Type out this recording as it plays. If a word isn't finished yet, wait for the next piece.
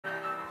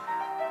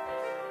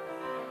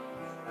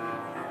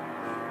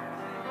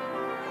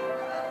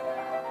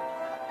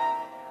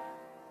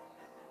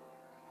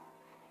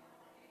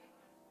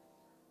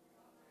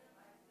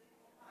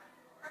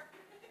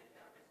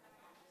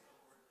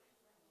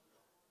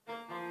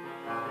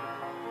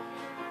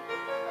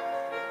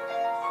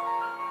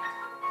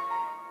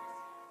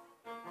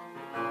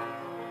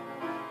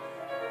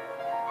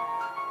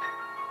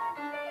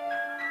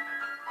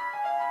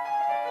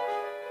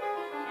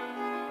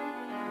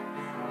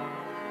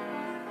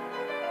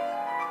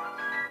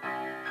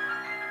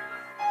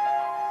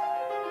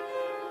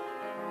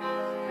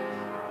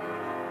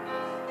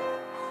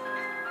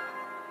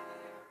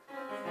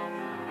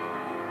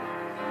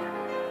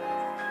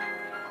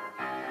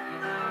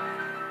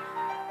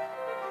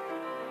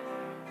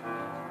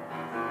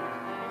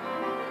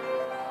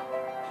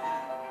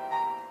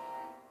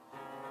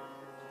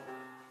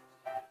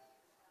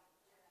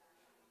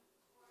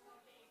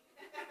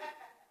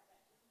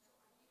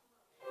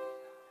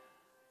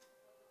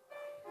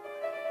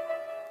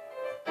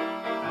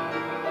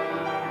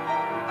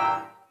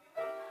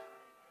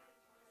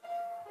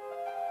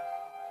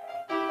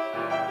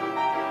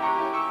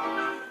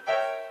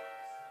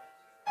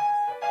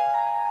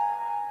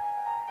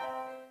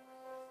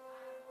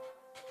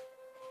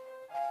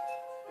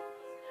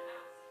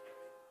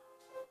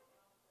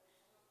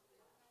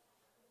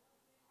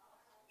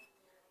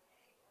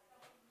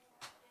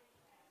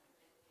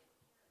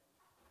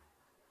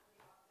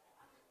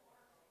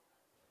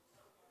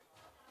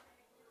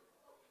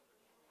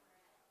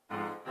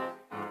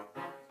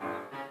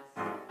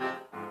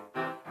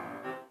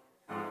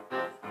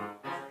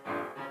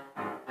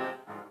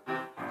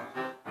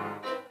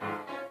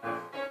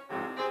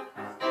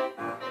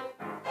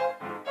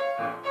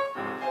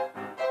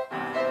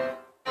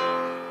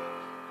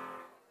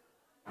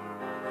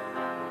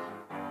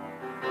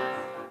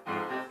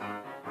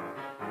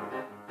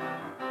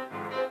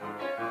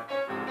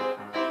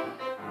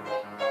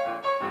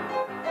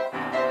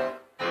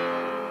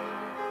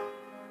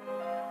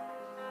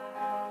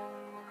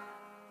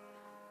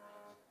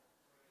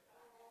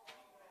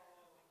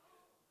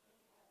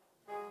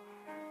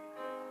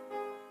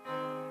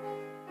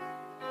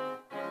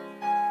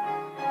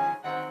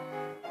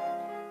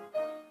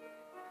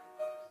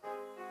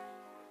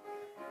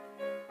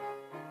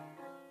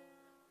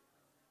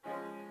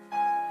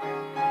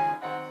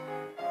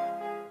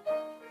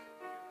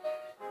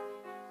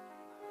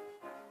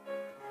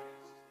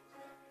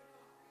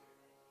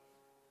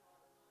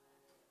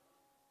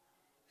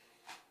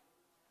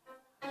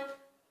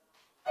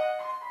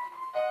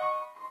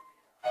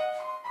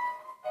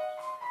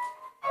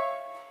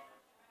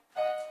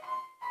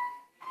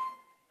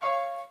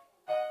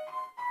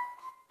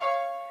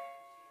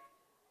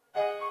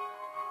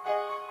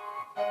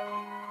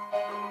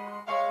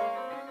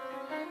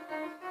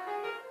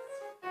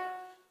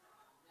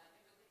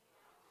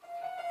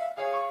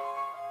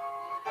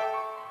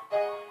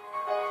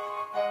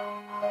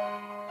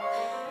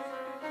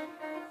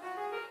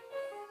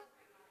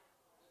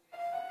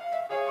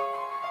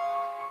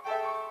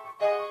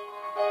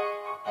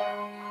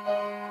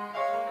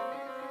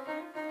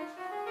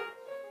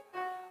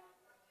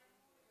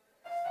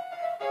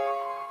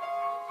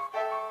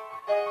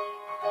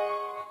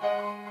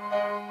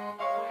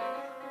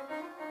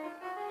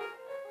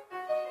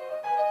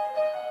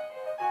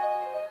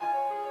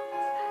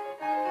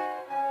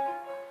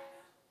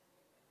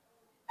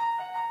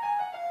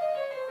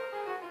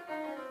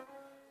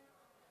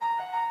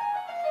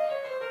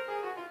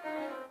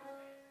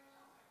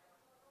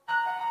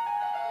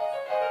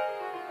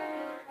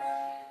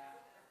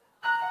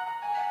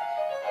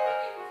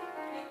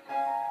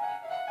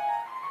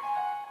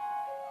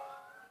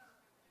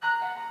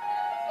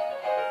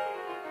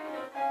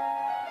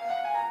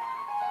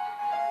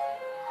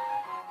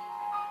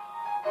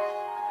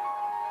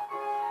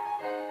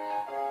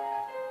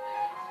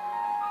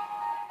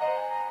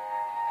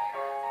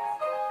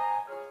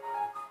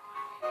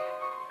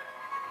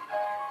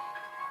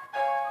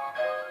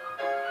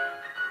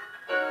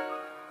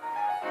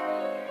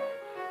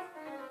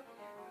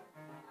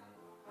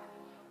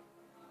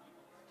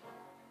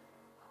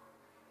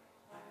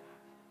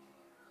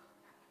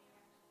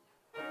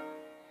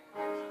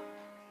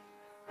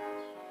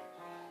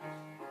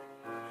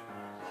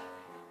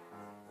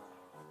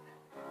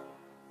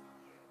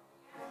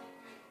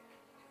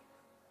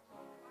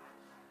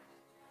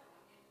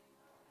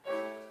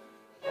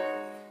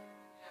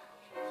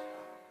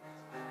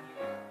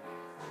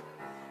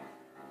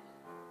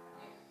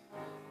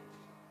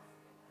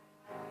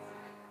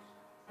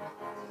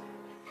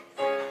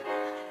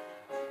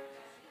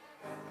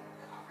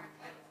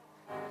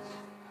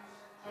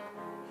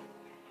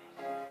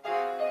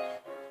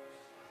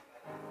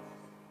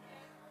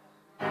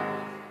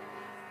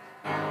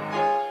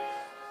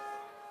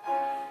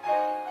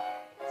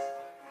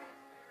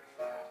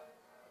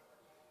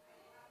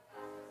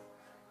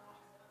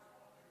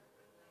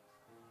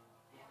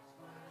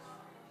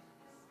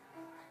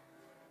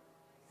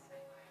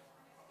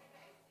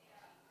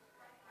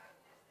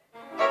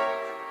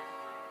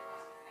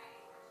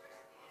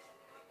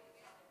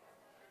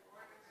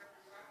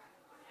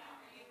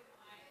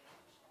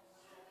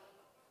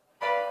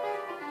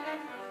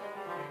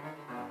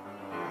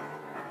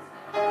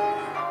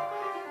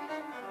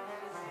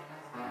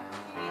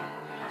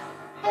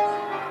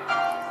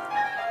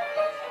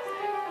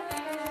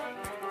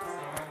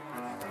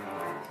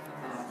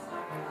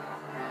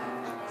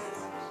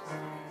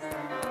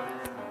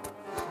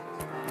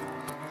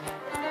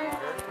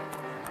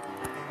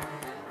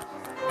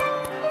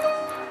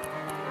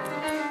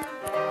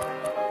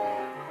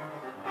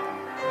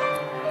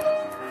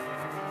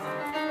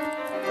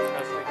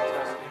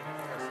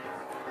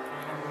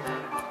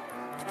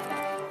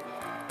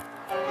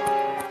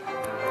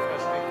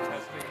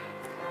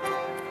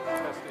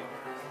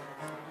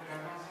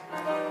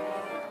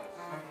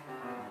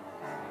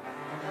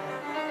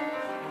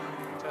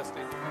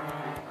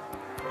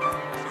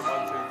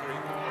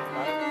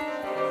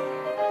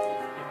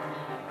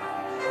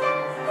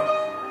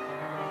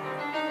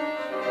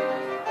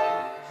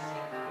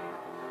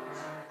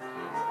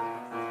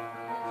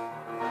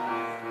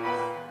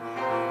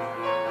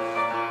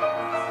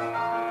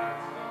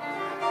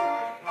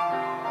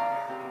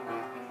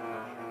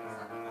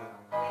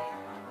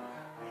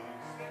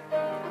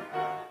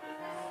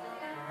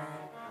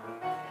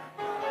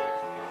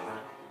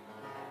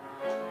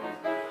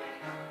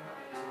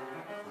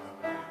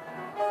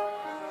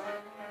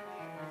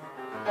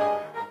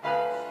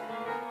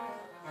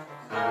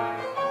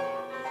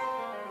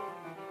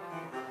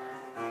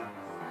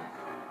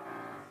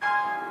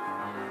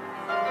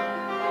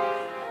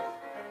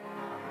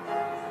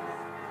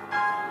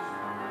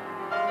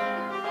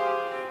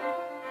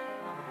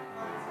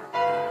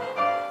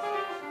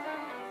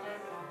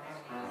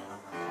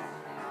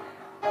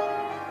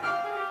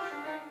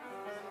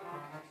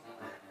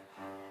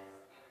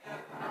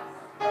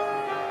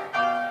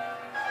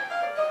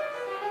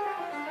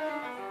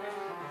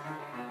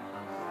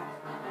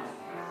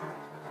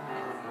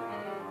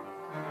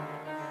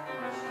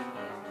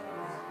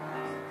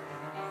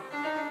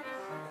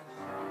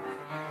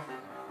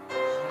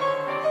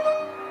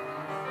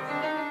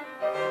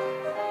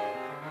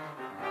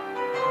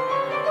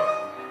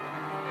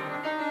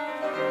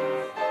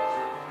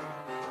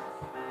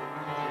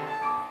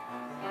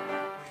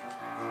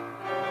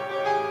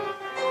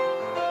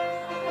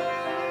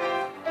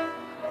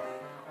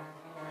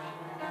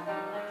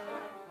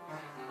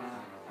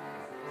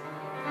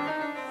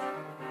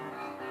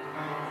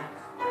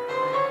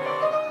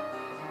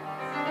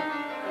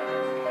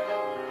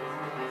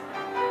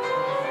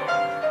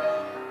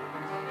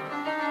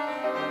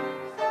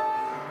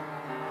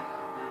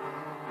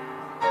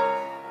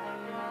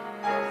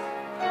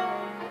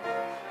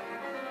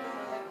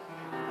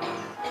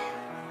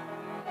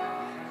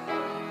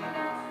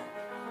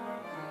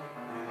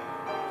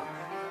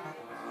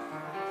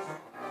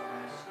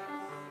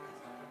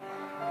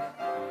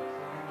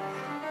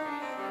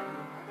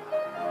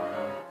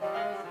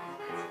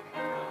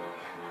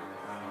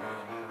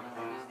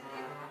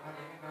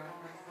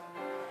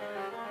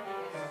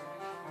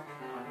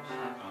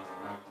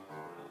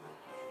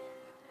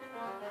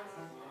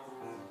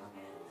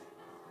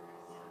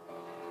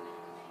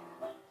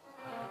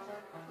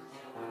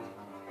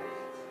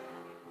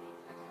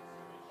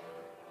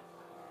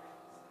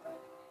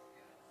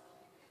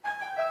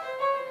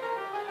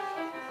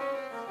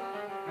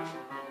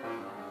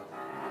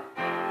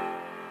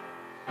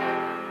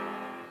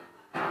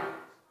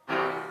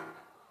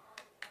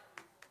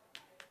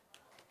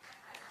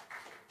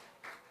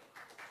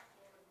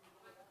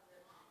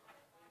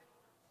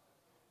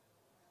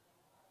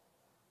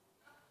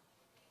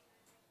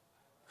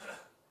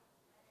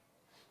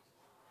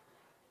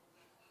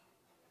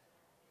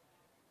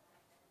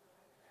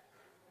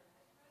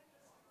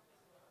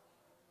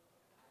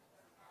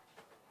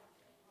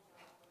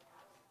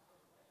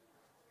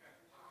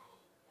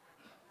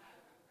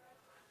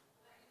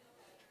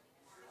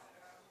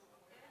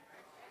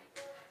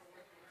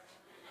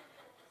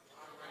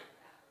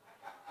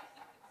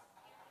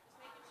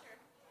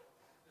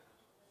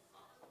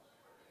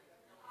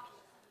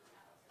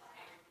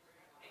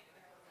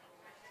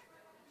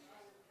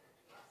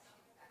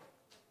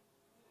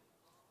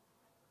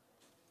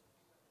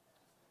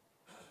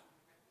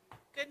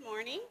Good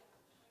morning.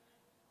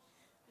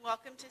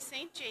 Welcome to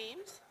St.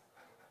 James.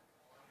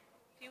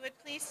 If you would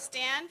please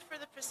stand for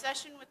the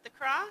procession with the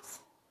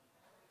cross.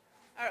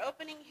 Our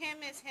opening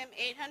hymn is hymn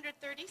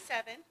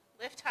 837,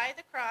 Lift High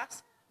the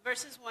Cross,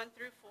 verses 1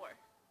 through 4.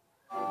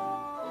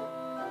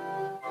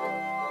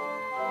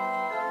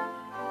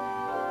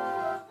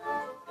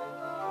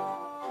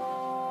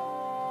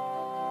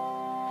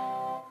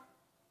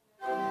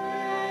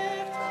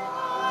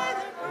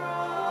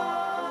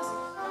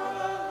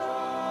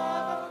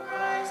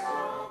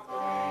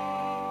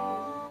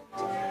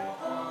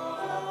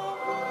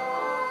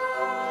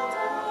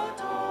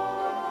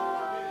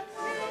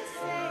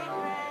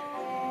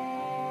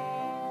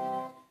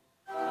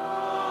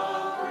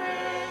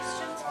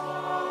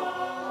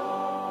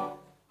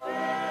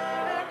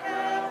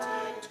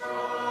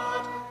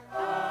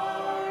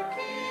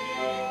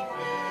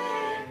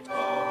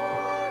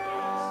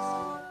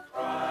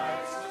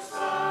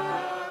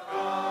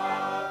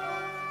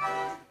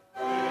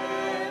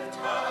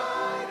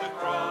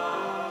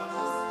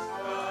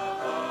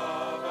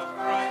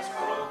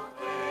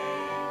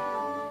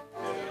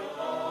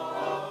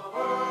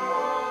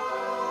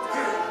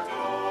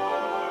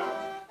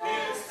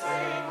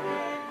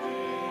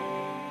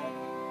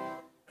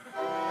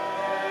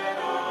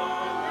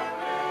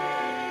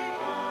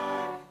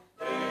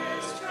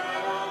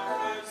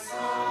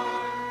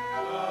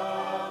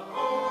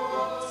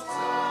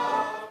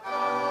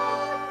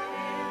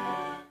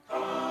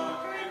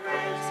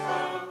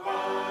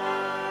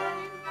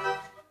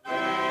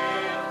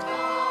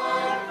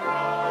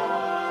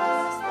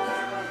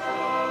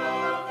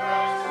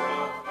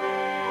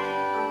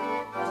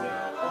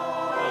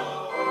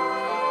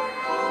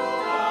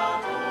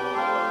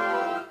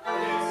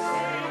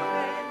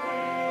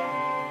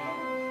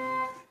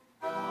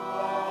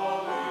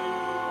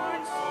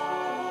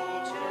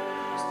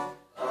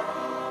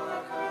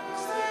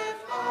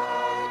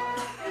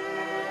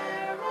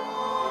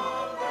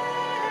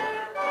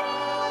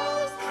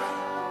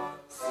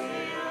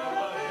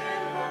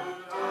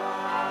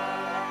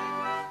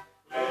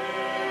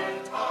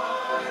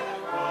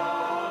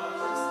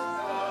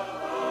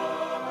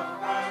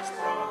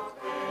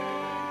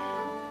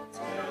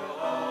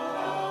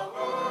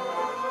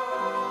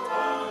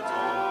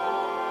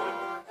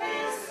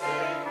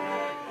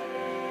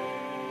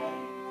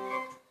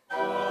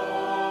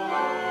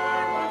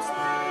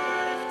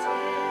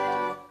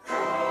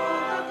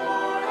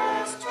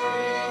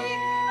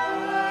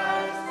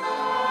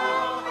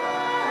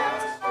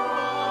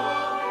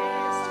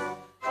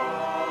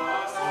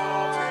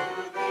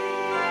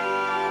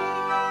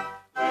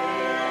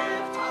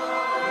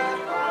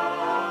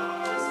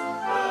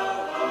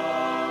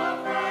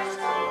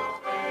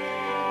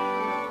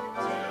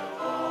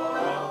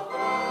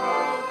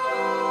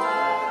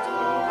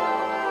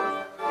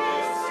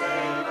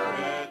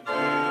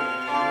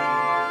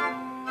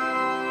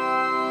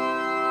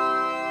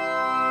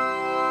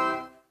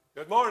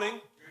 Good morning.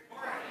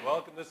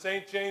 Welcome to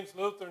St. James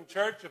Lutheran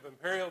Church of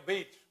Imperial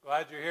Beach.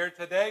 Glad you're here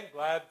today.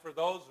 Glad for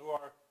those who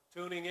are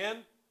tuning in.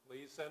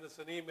 Please send us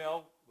an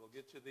email. We'll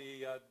get you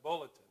the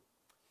bulletin.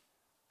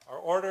 Our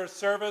order of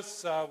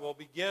service will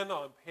begin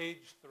on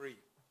page 3.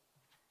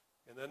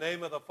 In the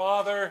name of the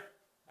Father,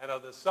 and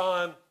of the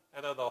Son,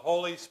 and of the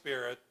Holy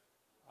Spirit.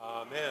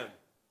 Amen.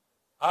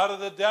 Out of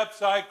the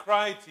depths I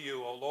cry to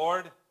you, O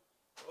Lord.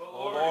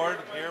 O Lord,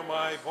 hear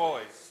my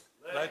voice.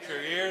 Let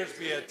your ears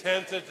be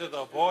attentive to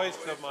the voice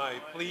of my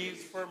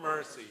pleas for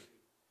mercy.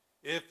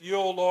 If you,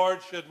 O Lord,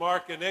 should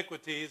mark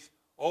iniquities,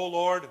 O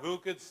Lord, who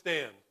could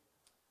stand?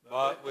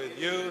 But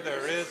with you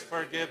there is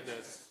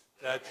forgiveness,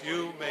 that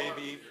you may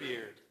be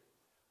feared.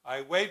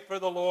 I wait for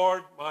the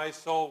Lord, my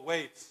soul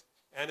waits,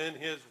 and in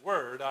his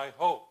word I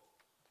hope.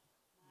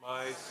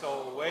 My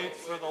soul waits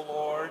for the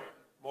Lord,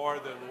 more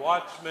than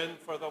watchmen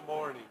for the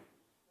morning,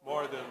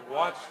 more than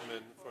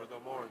watchmen for the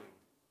morning.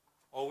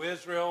 O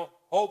Israel,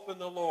 hope in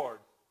the Lord,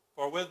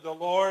 for with the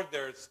Lord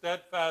there is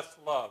steadfast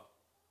love,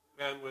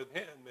 and with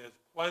him is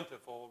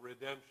plentiful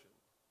redemption.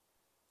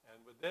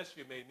 And with this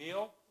you may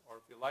kneel, or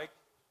if you like,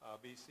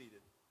 be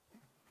seated.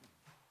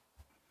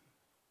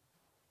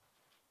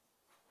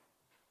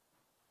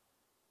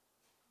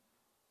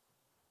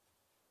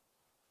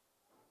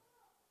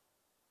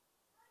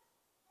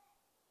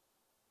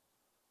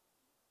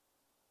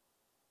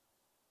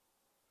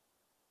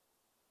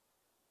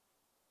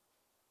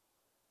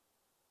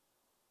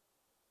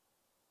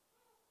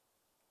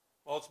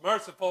 Most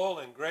merciful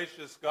and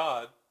gracious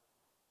God,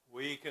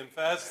 we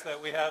confess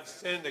that we have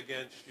sinned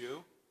against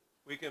you.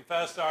 We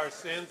confess our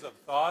sins of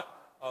thought,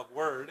 of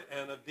word,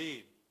 and of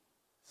deed,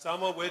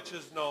 some of which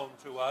is known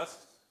to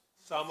us,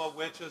 some of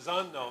which is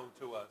unknown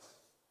to us.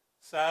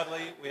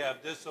 Sadly, we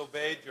have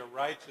disobeyed your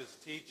righteous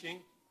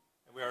teaching,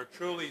 and we are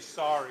truly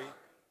sorry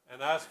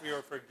and ask for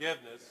your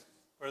forgiveness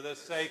for the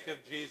sake of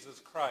Jesus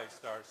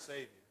Christ, our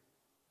Savior.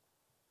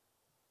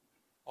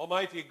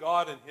 Almighty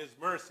God, in his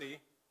mercy,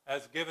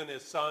 has given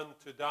his Son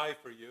to die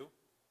for you,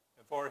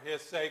 and for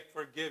his sake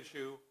forgives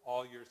you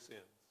all your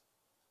sins.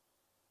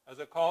 As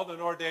a called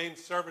and ordained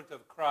servant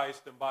of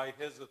Christ and by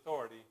his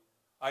authority,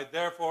 I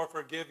therefore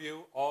forgive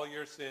you all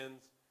your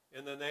sins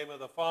in the name of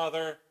the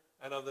Father,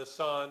 and of the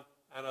Son,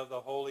 and of the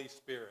Holy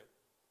Spirit.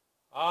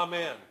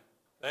 Amen.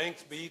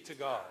 Thanks be to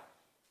God.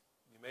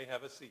 You may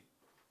have a seat.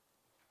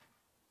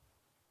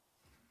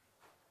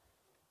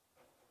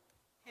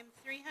 Hymn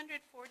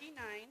 349,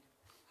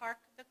 Hark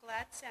the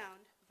Glad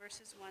Sound,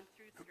 verses 1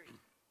 through 3.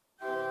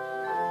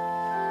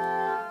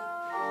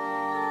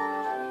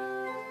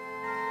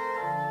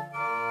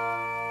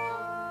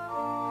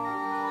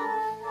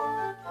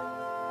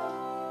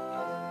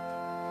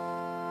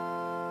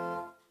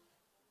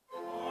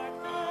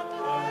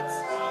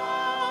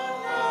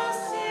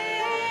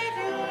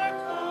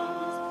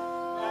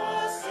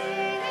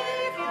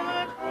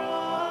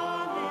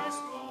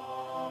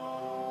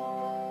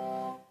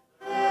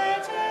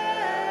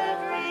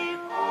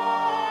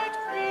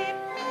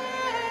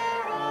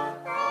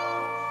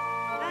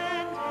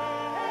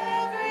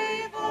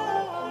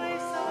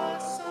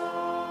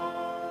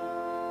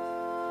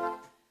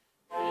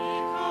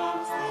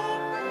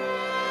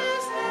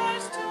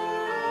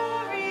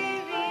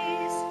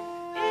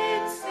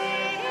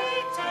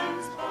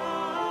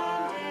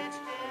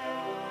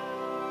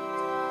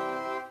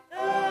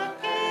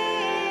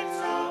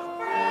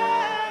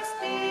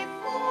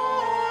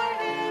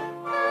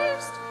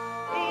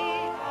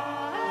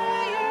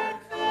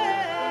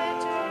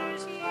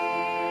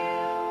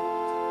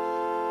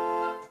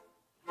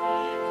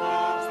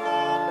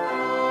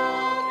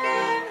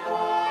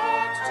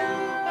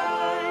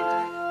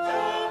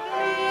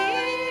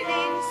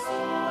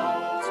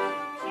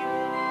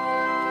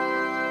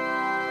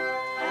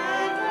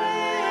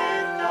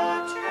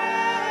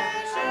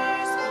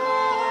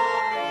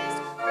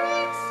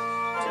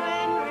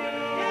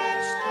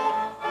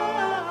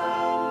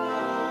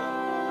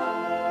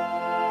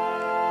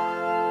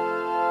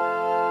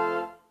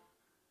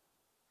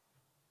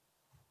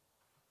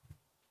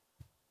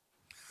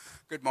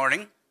 Good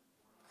morning.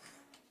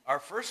 Our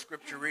first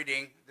scripture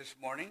reading this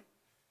morning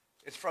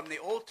is from the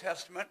Old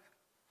Testament,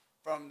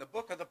 from the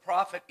book of the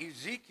prophet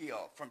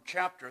Ezekiel, from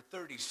chapter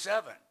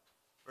 37,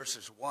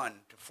 verses 1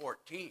 to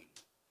 14.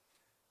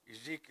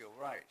 Ezekiel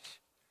writes,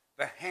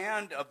 "The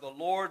hand of the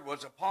Lord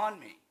was upon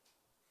me,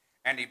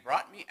 and he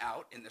brought me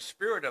out in the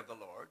spirit of the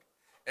Lord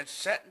and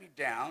set me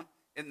down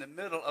in the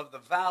middle of the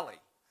valley.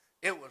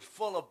 It was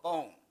full of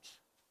bones.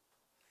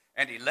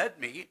 And he led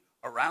me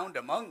around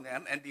among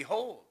them, and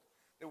behold,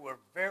 there were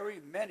very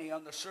many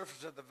on the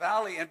surface of the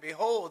valley, and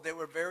behold, they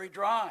were very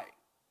dry.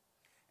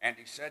 And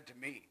he said to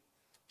me,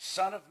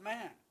 Son of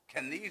man,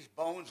 can these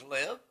bones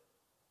live?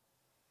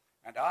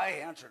 And I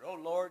answered, O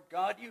Lord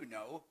God, you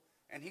know.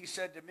 And he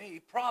said to me,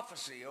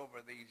 Prophesy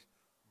over these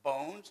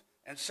bones,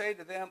 and say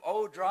to them,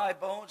 O dry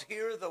bones,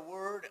 hear the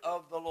word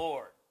of the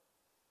Lord.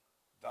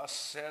 Thus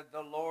said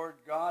the Lord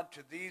God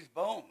to these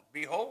bones,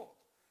 Behold,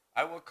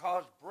 I will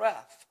cause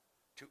breath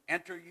to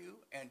enter you,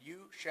 and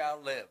you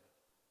shall live.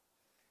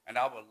 And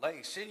I will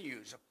lay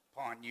sinews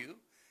upon you,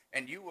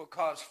 and you will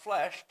cause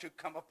flesh to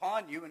come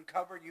upon you, and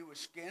cover you with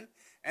skin,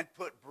 and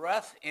put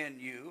breath in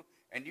you,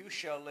 and you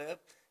shall live,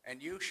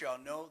 and you shall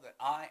know that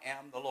I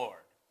am the Lord.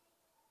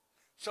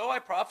 So I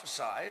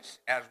prophesied,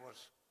 as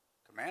was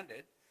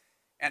commanded,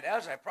 and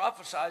as I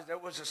prophesied, there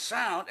was a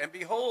sound, and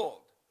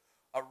behold,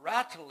 a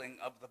rattling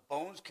of the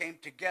bones came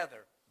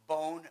together,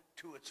 bone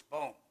to its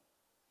bone.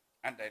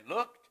 And I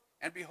looked,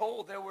 and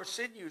behold, there were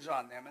sinews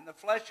on them, and the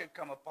flesh had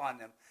come upon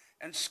them,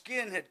 and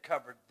skin had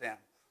covered them,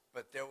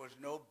 but there was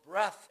no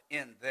breath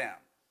in them.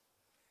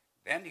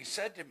 Then he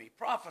said to me,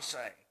 Prophesy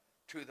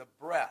to the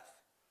breath.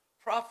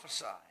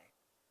 Prophesy,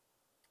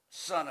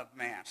 Son of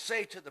man.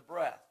 Say to the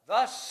breath,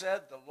 Thus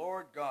said the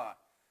Lord God,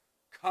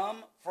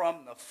 Come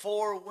from the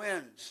four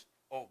winds,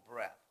 O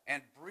breath,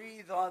 and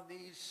breathe on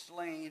these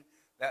slain,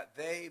 that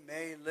they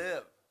may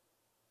live.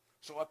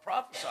 So I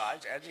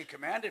prophesied as he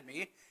commanded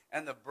me,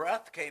 and the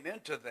breath came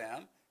into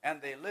them,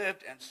 and they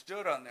lived and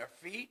stood on their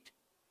feet,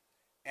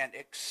 an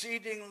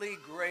exceedingly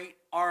great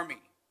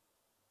army.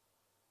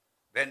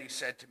 Then he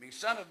said to me,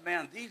 Son of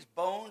man, these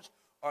bones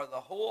are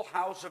the whole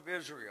house of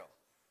Israel.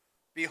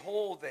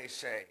 Behold, they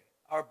say,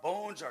 our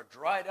bones are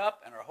dried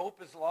up, and our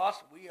hope is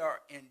lost. We are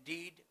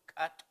indeed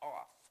cut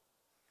off.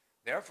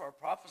 Therefore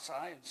prophesy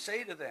and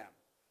say to them,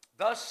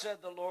 Thus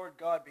said the Lord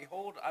God,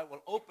 Behold, I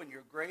will open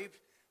your graves,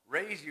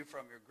 raise you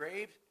from your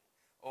graves,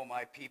 O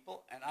my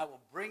people, and I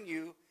will bring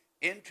you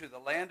into the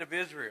land of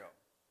Israel.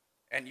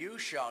 And you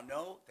shall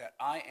know that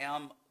I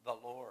am the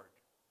Lord.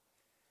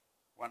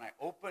 when I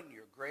open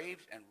your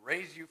graves and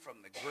raise you from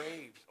the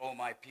graves, O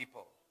my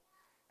people.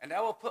 And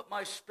I will put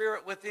my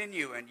spirit within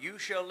you, and you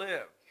shall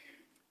live.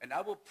 And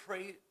I will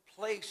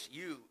place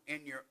you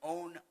in your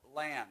own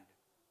land.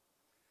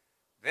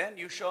 Then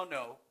you shall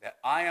know that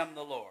I am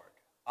the Lord.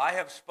 I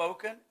have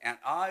spoken, and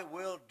I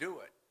will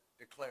do it,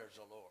 declares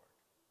the Lord.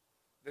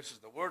 This is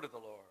the word of the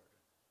Lord.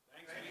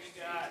 Thanks be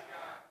to God.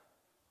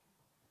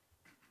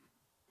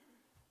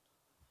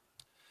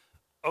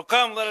 Oh,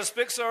 come, let us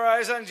fix our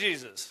eyes on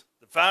Jesus,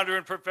 the founder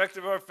and perfecter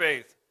of our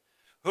faith,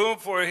 whom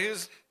for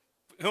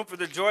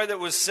the joy that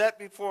was set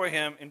before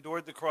him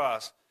endured the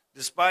cross,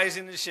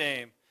 despising the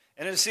shame,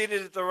 and is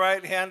seated at the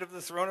right hand of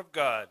the throne of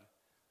God.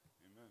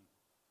 Amen.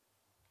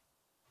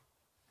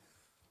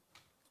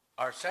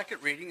 Our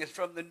second reading is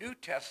from the New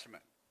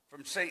Testament,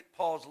 from St.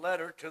 Paul's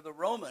letter to the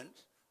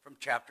Romans, from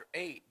chapter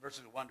 8,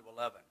 verses 1 to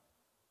 11.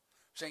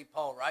 St.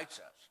 Paul writes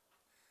us,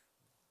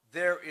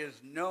 There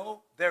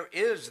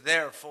is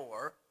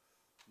therefore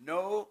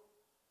no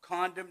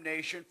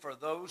condemnation for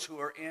those who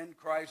are in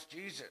Christ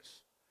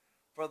Jesus.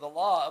 For the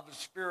law of the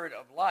Spirit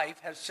of life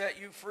has set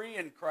you free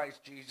in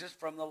Christ Jesus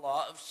from the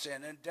law of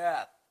sin and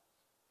death.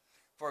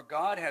 For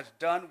God has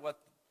done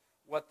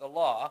what the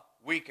law,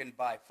 weakened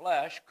by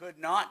flesh, could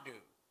not do.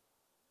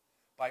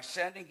 By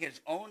sending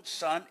his own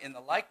Son in the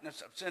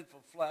likeness of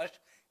sinful flesh,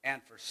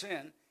 and for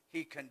sin,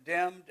 he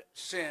condemned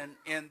sin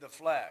in the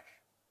flesh,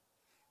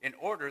 in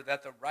order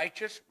that the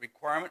righteous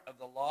requirement of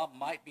the law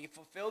might be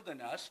fulfilled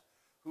in us,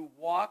 who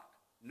walk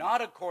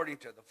not according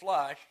to the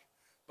flesh,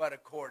 but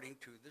according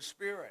to the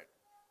Spirit.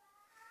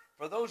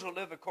 For those who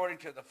live according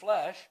to the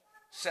flesh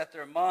set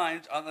their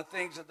minds on the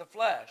things of the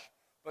flesh,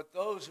 but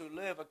those who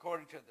live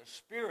according to the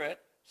Spirit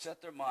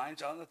set their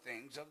minds on the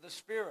things of the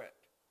Spirit.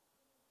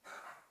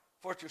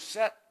 For to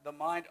set the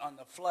mind on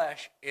the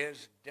flesh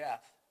is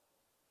death,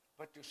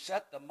 but to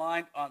set the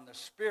mind on the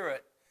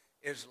Spirit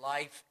is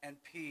life and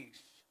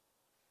peace.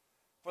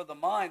 For the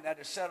mind that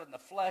is set on the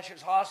flesh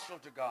is hostile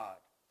to God,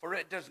 for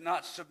it does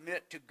not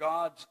submit to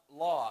God's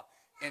law.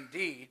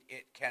 Indeed,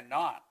 it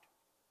cannot.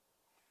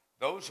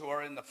 Those who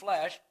are in the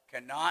flesh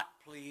cannot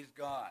please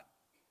God.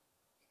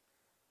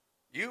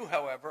 You,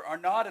 however, are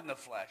not in the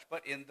flesh,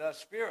 but in the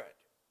Spirit,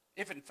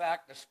 if in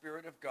fact the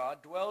Spirit of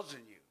God dwells in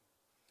you.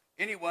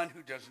 Anyone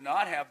who does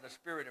not have the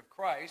Spirit of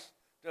Christ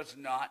does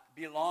not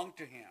belong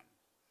to him.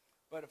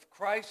 But if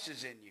Christ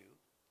is in you,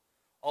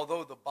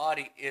 although the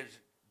body is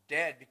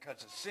dead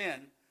because of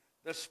sin,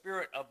 the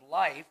Spirit of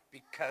life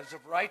because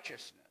of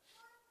righteousness.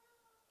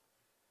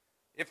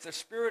 If the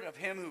Spirit of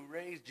him who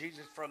raised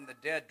Jesus from the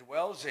dead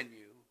dwells in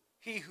you,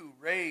 he who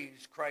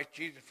raised Christ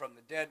Jesus from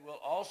the dead will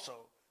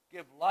also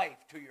give life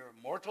to your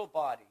mortal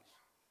bodies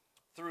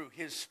through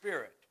his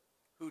Spirit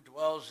who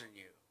dwells in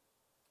you.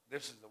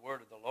 This is the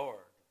word of the Lord.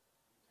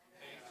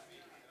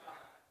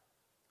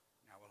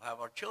 Now we'll have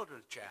our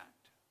children's chat.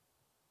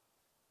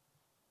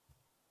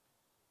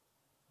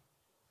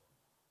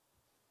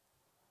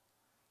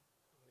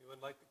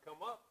 Anyone like to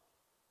come up?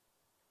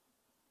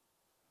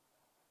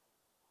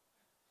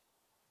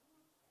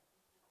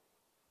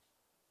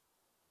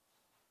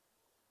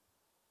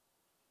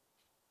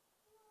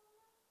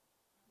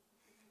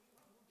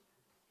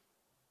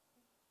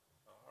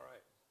 All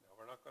right. Now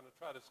we're not going to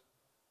try to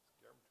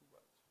scare them too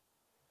much.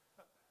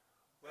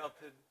 Well,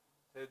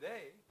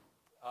 today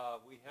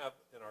we have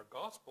in our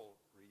gospel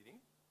reading,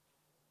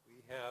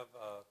 we have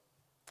a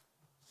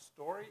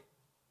story,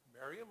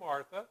 Mary and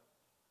Martha.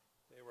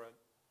 They were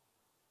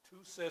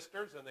two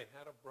sisters, and they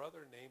had a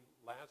brother named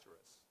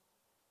Lazarus.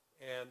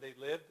 And they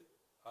lived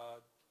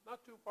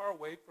not too far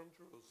away from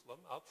Jerusalem,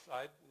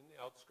 outside in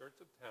the outskirts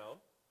of town.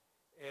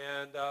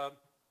 And the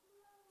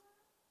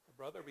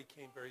brother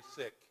became very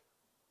sick.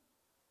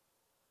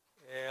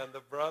 And the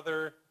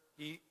brother,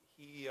 he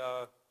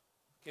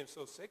became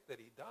so sick that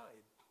he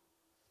died.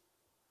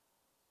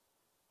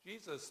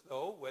 Jesus,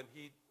 though, when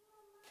he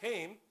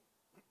came,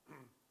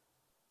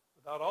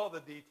 without all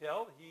the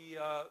detail,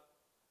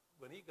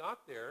 when he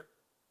got there,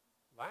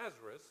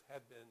 Lazarus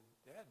had been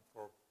dead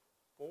for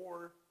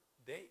 4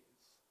 days.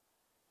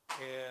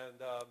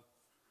 And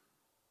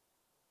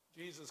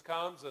Jesus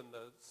comes, and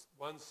the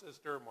one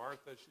sister,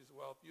 Martha, she said,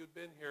 well, if you'd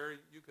been here,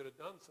 you could have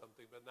done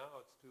something, but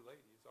now it's too late.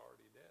 He's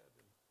already dead.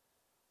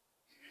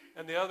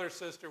 And the other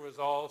sister was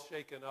all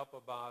shaken up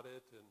about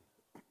it,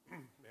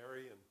 and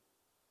Mary, and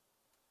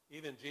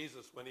even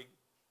Jesus, when he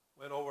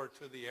went over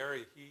to the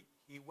area,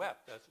 he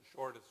wept. That's the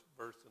shortest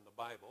verse in the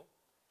Bible,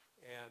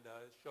 and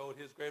showed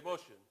his great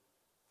emotion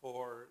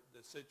for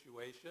the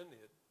situation.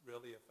 It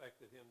really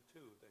affected him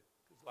too, because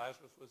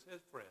Lazarus was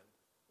his friend,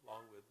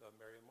 along with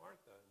Mary and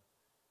Martha.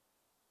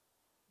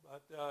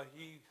 But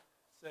he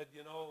said, do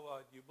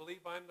you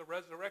believe I'm the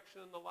resurrection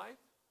and the life?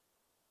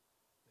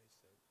 They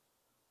said,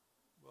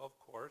 well, of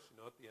course,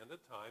 at the end of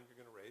time, you're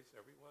going to raise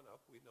everyone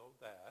up. We know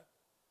that.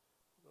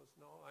 He goes,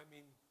 no, I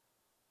mean,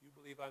 you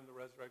believe I'm the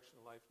resurrection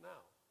and life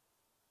now?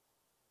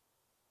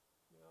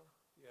 Well,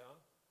 yeah.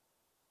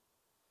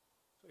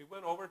 So he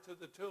went over to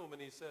the tomb,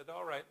 and he said,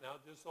 all right,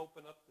 now just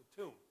open up the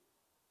tomb.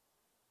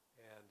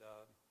 And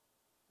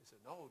he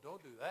said, no,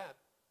 don't do that.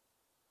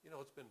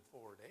 it's been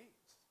 4 days.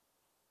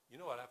 You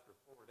know what, after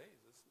 4 days,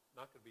 it's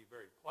not going to be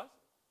very pleasant.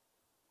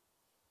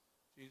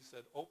 Jesus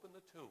said, open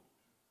the tomb.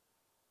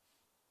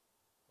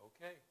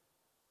 Okay.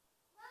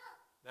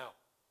 Now,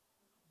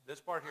 this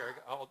part here,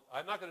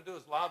 I'm not going to do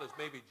as loud as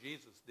maybe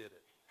Jesus did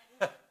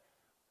it.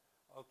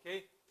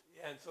 Okay?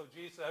 And so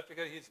Jesus, after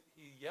he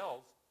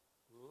yells,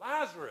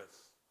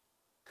 Lazarus,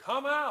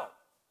 come out.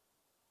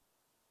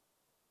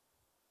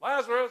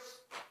 Lazarus.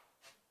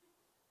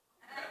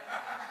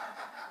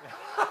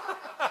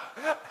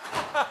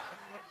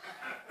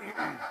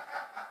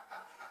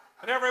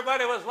 And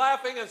everybody was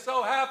laughing and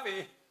so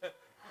happy.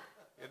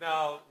 We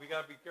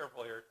got to be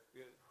careful here.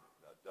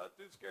 Not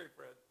too scary,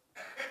 Fred.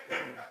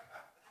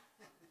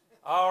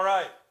 All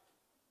right.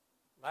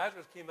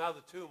 Lazarus came out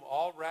of the tomb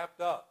all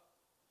wrapped up.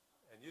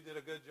 And you did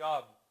a good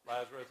job,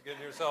 Lazarus,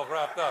 getting yourself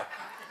wrapped up.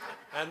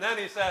 And then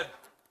he said,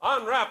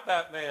 unwrap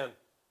that man.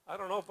 I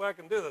don't know if I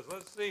can do this.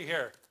 Let's see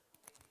here.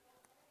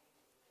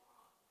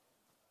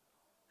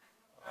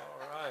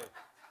 All right.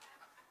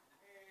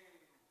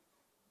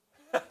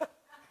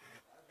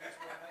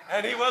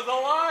 And he was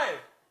alive.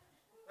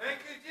 Thank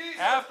you, Jesus.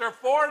 After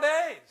 4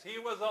 days, he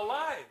was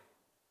alive.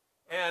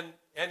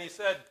 And he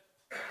said,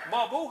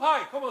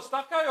 Mabuhay,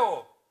 kumusta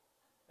kayo?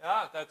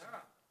 Yeah,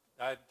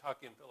 I'm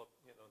talking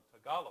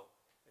Tagalog.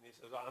 And he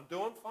says, I'm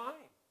doing fine.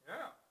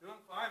 Yeah, doing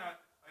fine.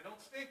 I don't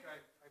stink. I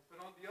put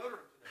on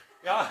deodorant today.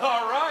 Yeah,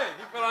 all right.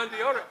 He put on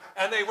deodorant.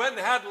 And they went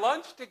and had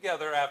lunch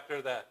together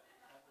after that.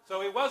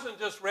 So he wasn't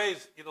just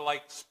raised,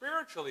 like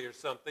spiritually or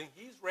something.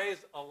 He's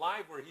raised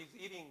alive where he's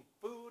eating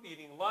food,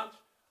 eating lunch.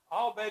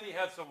 I'll bet he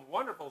had some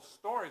wonderful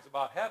stories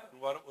about heaven,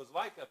 what it was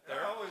like up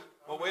there.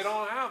 But we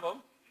don't have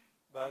them.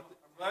 But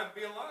I'm glad to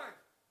be alive.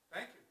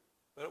 Thank you.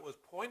 But it was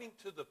pointing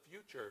to the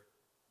future.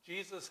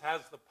 Jesus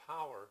has the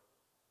power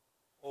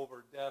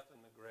over death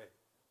and the grave.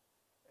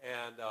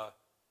 And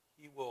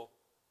he will,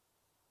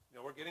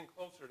 we're getting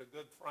closer to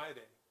Good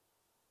Friday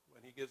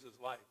when he gives his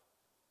life.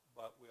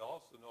 But we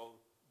also know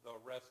the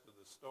rest of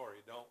the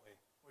story, don't we?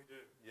 We do.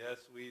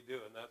 Yes, we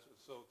do. And that's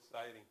what's so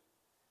exciting.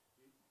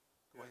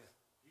 Go ahead.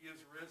 He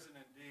is risen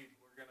indeed.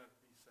 We're going to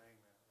be saying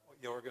that.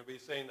 Right? Yeah, we're going to be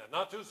saying that.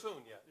 Not too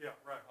soon yet. Yeah,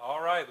 right. All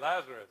right,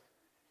 Lazarus.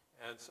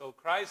 And so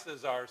Christ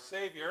is our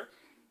Savior,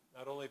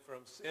 not only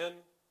from sin,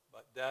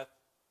 but death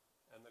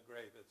and the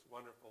grave. It's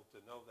wonderful to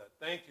know that.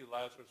 Thank you,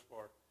 Lazarus,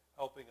 for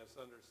helping us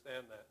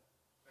understand that.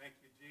 Thank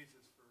you,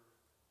 Jesus, for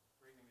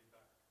bringing me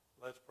back.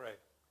 Let's pray.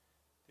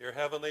 Dear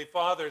Heavenly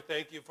Father,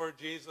 thank you for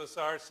Jesus,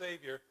 our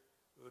Savior,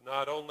 who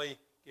not only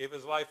gave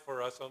his life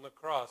for us on the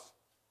cross,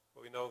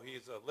 but we know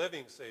he's a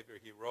living Savior.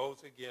 He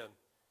rose again.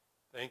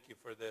 Thank you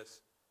for this.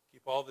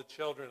 Keep all the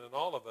children and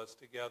all of us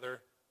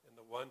together in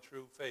the one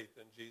true faith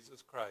in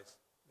Jesus Christ,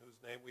 in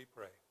whose name we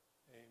pray.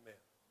 Amen.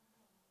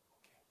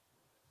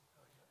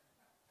 Okay.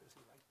 Does he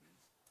like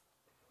these?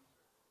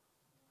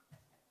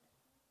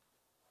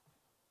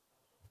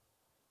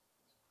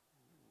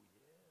 Ooh,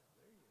 yeah,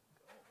 there you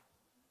go.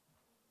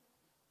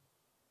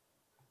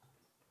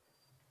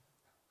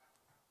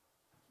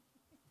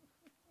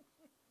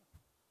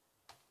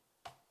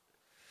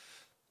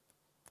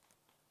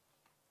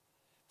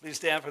 Please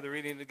stand for the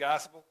reading of the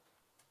gospel.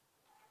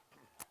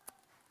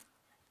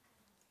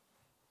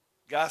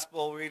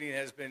 Gospel reading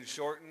has been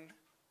shortened.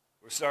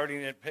 We're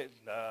starting at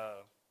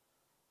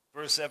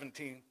verse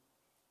 17.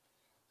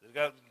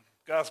 The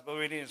gospel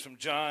reading is from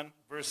John,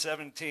 verse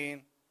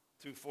 17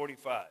 through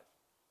 45.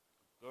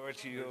 Glory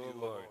to you, O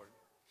Lord.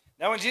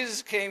 Now when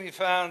Jesus came, he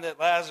found that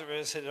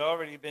Lazarus had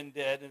already been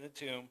dead in the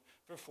tomb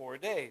for 4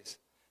 days.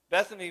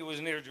 Bethany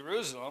was near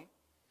Jerusalem,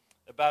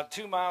 about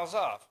 2 miles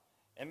off,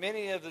 and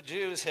many of the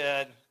Jews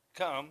had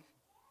come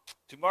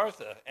to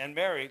Martha and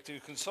Mary to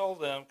console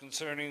them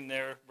concerning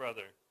their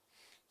brother.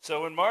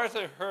 So when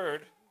Martha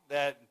heard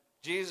that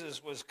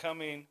Jesus was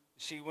coming,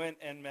 she went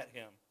and met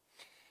him.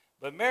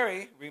 But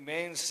Mary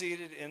remained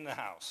seated in the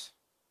house.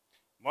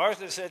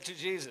 Martha said to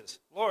Jesus,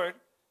 Lord,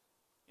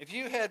 if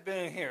you had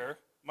been here,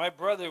 my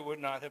brother would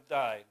not have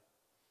died.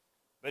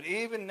 But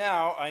even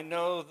now I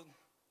know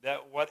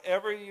that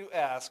whatever you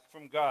ask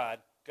from God,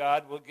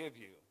 God will give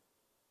you.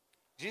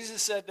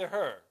 Jesus said to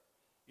her,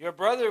 your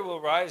brother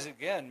will rise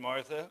again,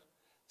 Martha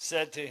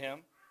said to him.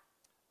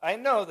 I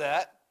know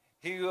that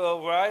he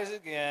will rise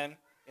again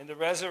in the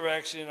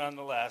resurrection on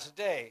the last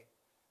day.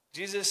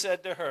 Jesus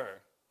said to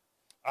her,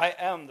 I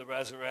am the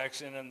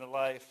resurrection and the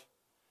life.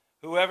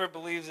 Whoever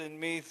believes in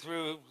me,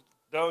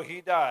 though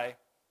he die,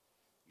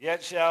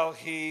 yet shall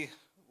he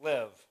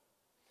live.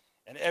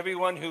 And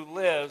everyone who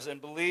lives and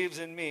believes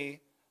in me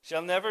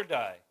shall never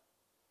die.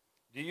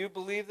 Do you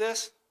believe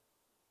this?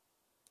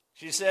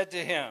 She said to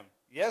him,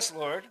 yes,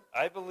 Lord,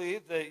 I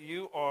believe that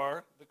you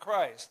are the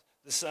Christ,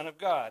 the Son of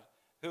God,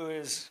 who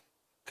is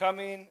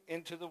coming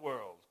into the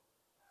world.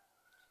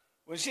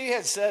 When she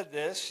had said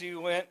this, she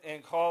went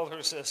and called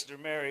her sister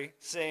Mary,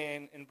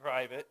 saying in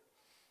private,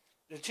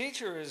 the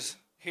teacher is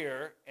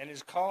here and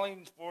is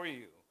calling for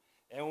you.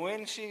 And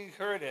when she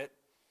heard it,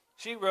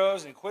 she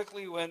rose and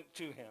quickly went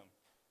to him.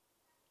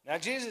 Now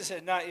Jesus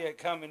had not yet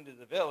come into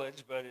the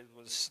village, but it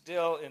was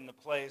still in the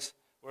place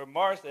where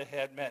Martha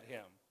had met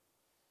him.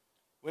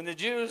 When the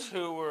Jews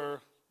who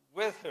were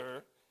with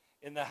her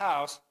in the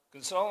house,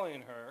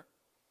 consoling her,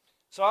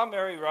 saw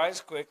Mary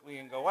rise quickly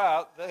and go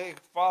out, they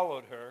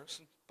followed her,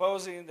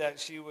 supposing that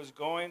she was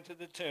going to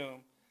the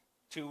tomb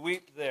to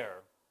weep there.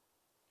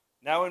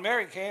 Now when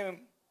Mary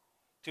came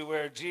to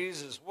where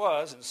Jesus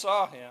was and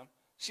saw him,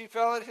 she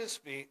fell at his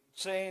feet,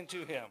 saying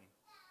to him,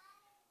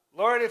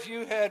 Lord, if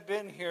you had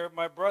been here,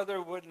 my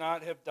brother would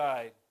not have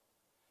died.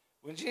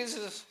 When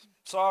Jesus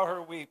saw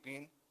her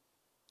weeping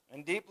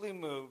and deeply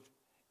moved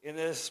in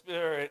the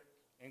spirit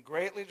and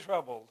greatly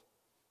troubled,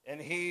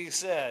 and he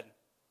said,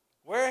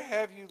 Where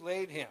have you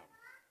laid him?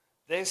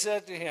 They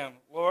said to him,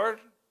 Lord,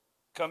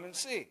 come and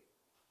see.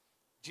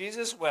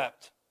 Jesus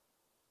wept.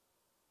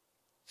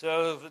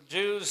 So the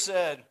Jews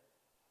said,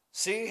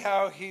 See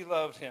how he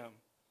loved him.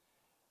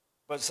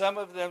 But some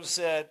of them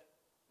said,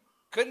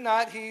 Could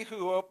not he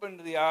who opened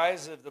the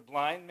eyes of the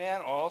blind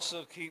man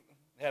also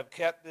have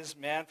kept this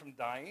man from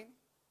dying?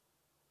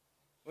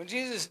 When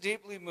Jesus,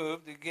 deeply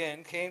moved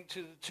again, came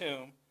to the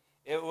tomb,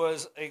 it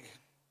was a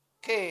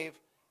cave,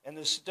 and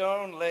the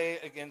stone lay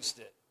against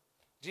it.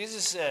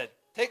 Jesus said,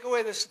 Take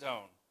away the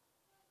stone.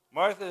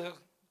 Martha,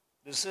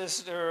 the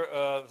sister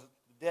of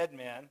the dead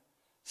man,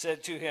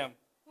 said to him,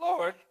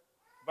 Lord,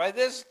 by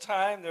this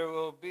time there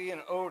will be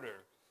an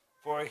odor,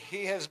 for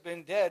he has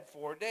been dead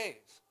 4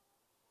 days.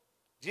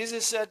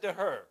 Jesus said to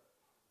her,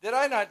 Did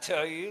I not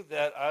tell you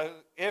that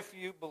if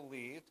you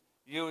believed,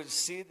 you would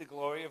see the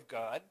glory of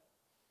God?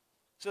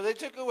 So they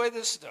took away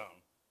the stone.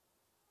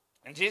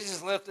 And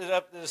Jesus lifted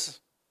up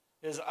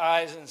his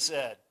eyes and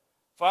said,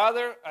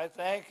 Father, I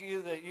thank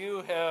you that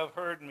you have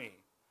heard me.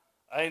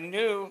 I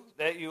knew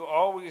that you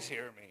always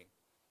hear me,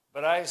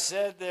 but I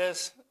said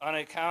this on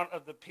account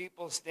of the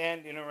people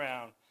standing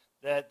around,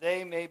 that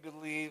they may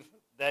believe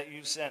that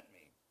you sent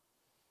me.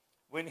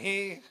 When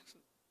he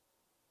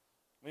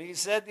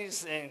said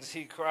these things,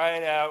 he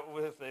cried out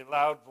with a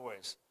loud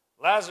voice,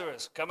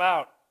 Lazarus, come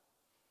out.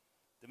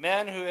 The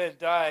man who had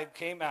died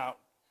came out,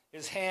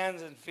 his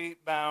hands and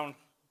feet bound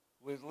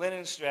with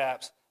linen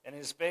straps, and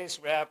his face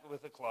wrapped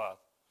with a cloth.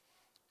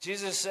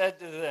 Jesus said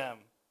to them,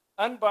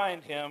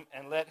 Unbind him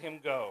and let him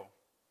go.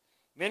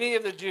 Many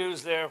of the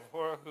Jews,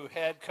 therefore, who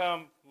had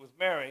come with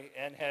Mary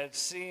and had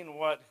seen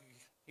what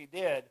he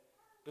did,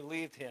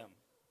 believed him.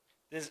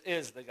 This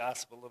is the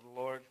gospel of the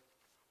Lord.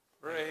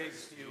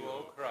 Praise to you,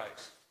 O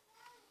Christ.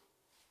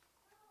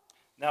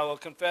 Now we'll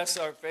confess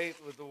our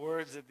faith with the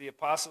words of the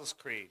Apostles'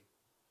 Creed.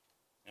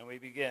 And we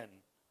begin.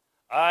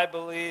 I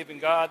believe in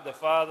God the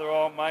Father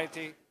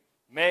Almighty,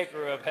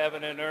 maker of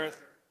heaven and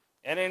earth,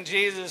 and in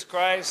Jesus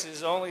Christ,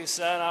 his only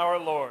Son, our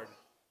Lord,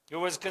 who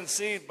was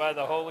conceived by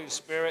the Holy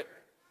Spirit,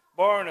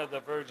 born of the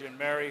Virgin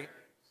Mary,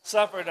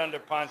 suffered under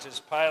Pontius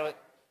Pilate,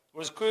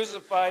 was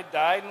crucified,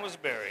 died, and was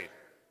buried.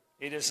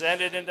 He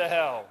descended into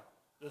hell.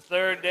 The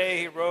third day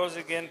he rose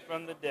again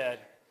from the dead.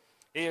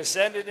 He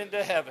ascended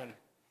into heaven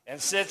and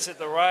sits at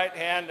the right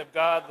hand of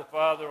God the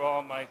Father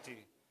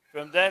Almighty.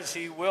 From thence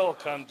he will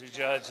come to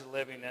judge the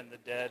living and the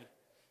dead.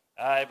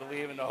 I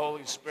believe in the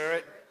Holy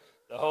Spirit,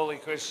 the holy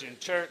Christian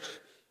church,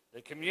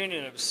 the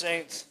communion of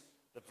saints,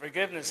 the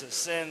forgiveness of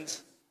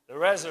sins, the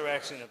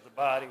resurrection of the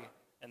body,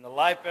 and the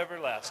life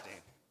everlasting.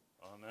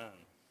 Amen.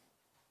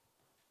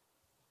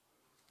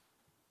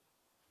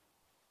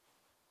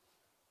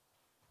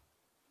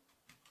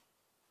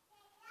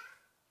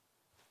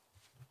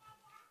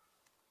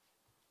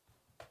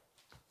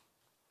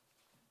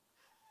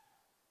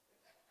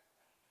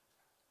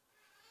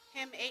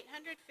 Hymn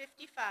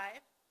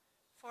 855,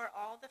 For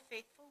All the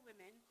Faithful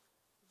Women,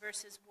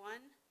 verses 1,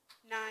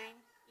 9,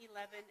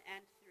 11,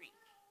 and 3.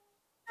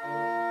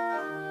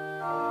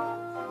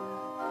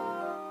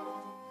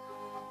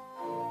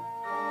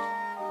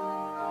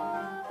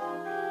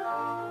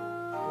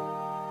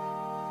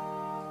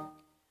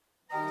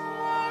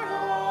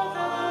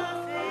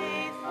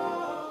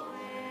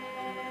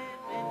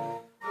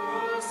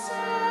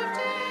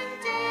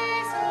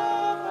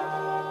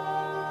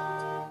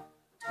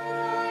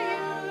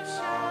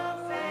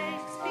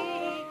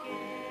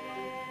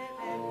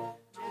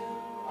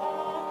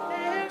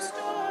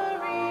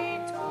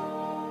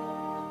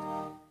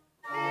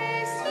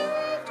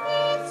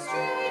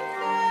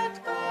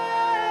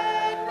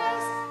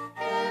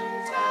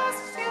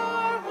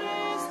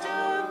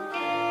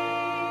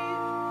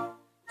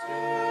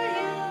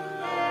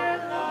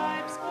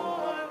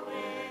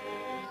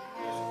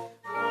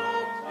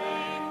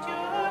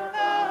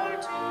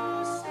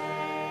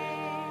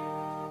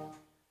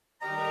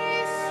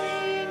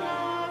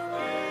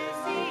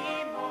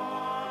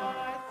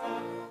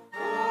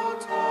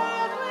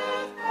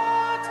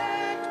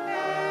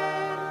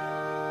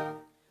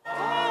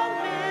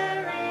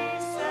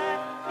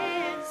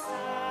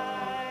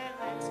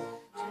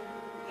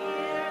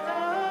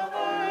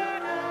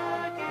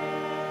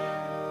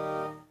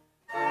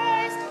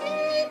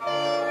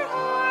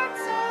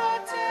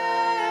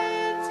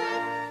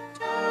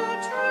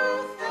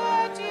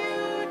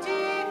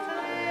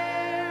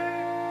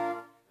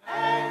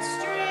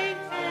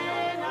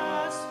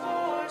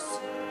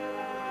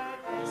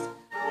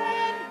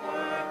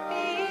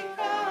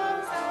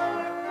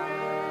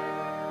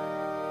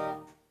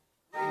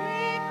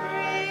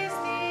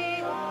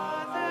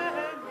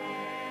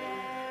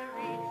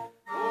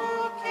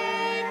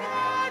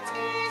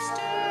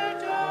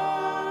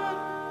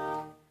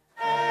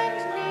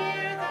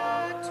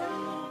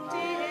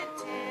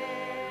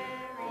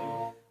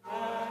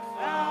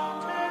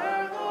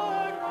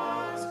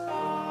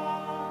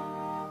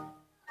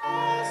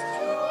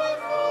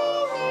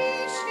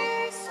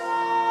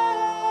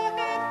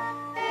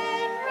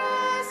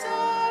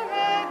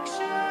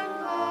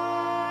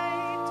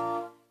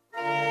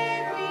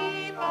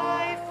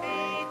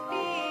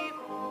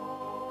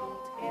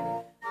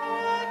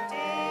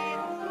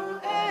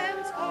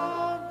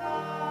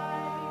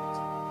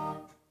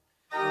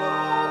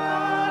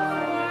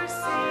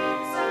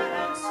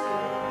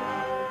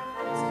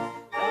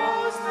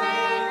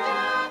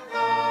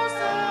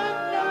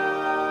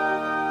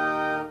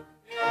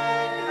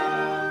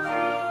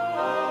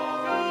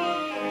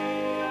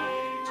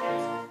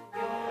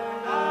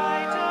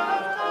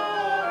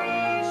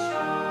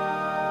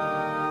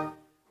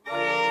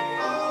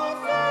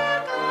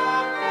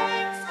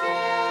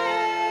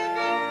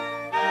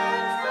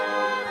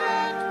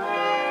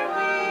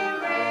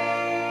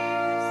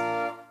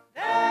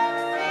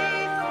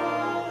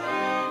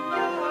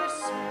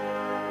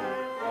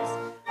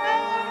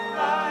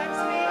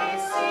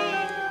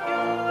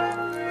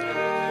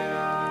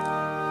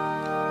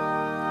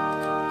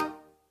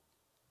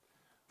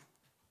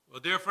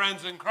 Well, dear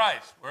friends in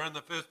Christ, we're on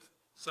the fifth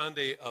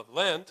Sunday of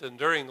Lent, and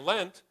during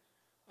Lent,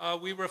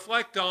 we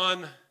reflect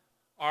on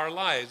our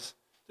lives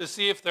to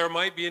see if there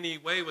might be any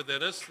way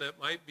within us that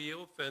might be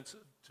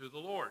offensive to the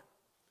Lord.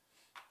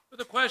 But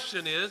the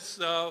question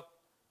is,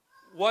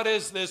 what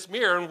is this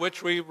mirror in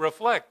which we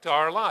reflect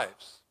our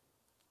lives?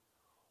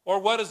 Or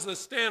what is the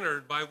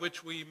standard by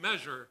which we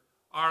measure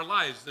our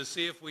lives to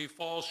see if we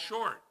fall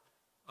short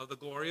of the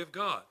glory of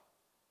God?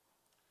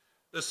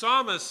 The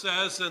psalmist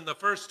says in the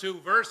first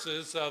two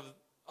verses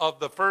of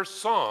the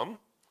first psalm,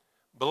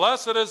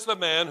 "Blessed is the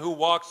man who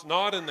walks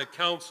not in the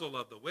counsel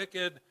of the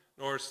wicked,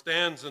 nor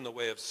stands in the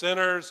way of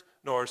sinners,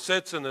 nor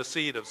sits in the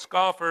seat of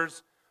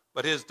scoffers,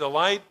 but his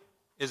delight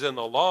is in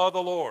the law of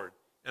the Lord,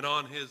 and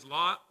on his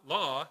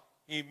law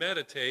he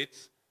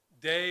meditates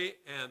day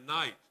and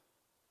night."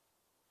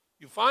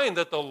 You find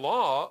that the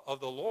law of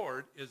the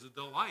Lord is a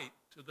delight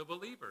to the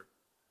believer.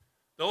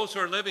 Those who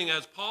are living,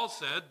 as Paul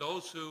said,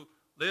 those who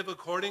live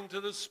according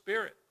to the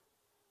Spirit,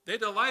 they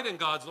delight in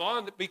God's law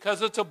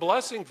because it's a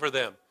blessing for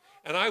them.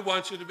 And I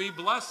want you to be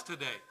blessed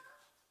today.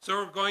 So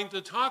we're going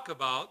to talk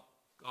about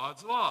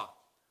God's law,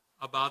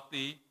 about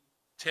the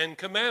Ten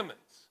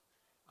Commandments.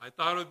 I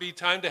thought it would be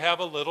time to have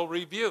a little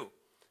review.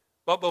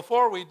 But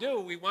before we do,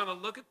 we want to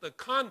look at the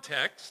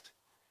context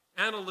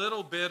and a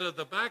little bit of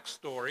the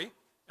backstory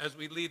as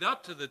we lead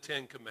up to the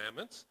Ten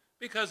Commandments,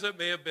 because it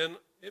may have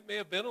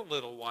been a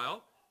little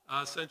while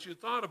since you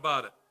thought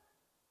about it.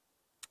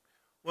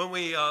 When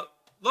we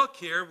look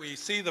here, we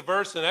see the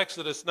verse in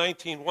Exodus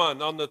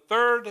 19:1. On the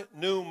third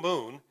new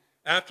moon,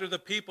 after the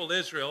people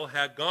Israel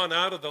had gone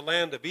out of the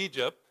land of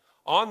Egypt,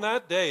 on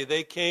that day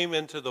they came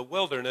into the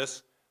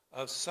wilderness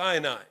of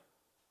Sinai.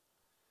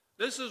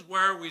 This is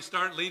where we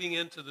start leading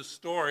into the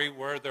story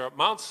where they're at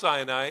Mount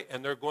Sinai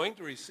and they're going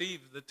to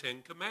receive the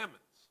Ten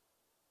Commandments.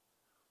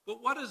 But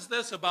what is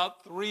this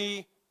about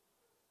three,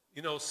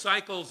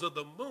 cycles of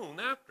the moon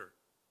after?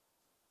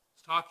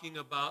 It's talking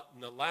about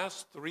in the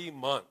last 3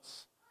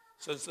 months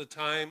since the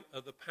time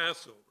of the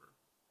Passover.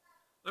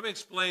 Let me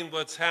explain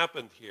what's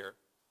happened here.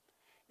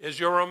 As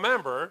you'll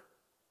remember,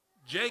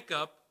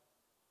 Jacob,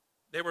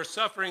 they were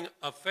suffering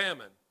a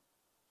famine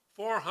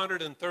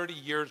 430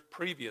 years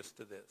previous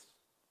to this.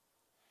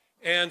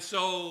 And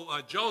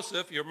so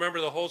Joseph, you remember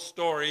the whole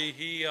story,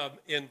 he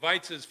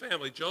invites his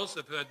family.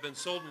 Joseph, who had been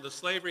sold into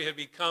slavery, had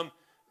become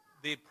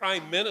the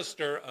prime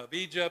minister of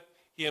Egypt.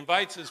 He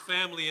invites his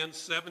family in,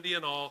 70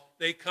 in all.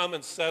 They come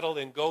and settle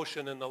in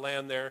Goshen in the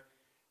land there.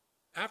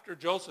 After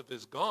Joseph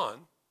is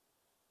gone,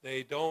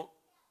 they don't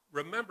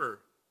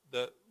remember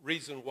the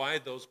reason why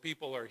those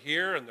people are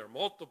here, and they're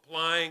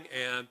multiplying,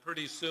 and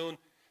pretty soon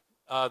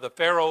the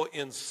Pharaoh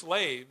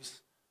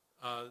enslaves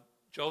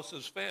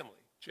Joseph's family,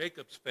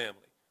 Jacob's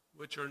family,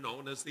 which are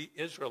known as the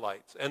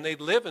Israelites. And they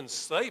live in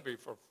slavery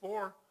for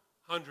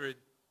 400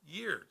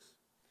 years.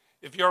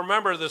 If you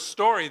remember the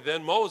story,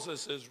 then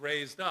Moses is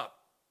raised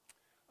up.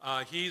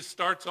 He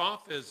starts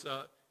off as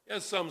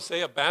some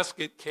say, a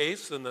basket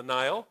case in the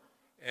Nile,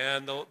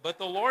 but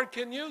the Lord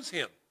can use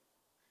him.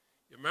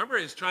 You remember,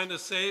 he's trying to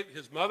save,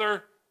 his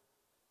mother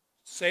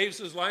saves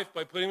his life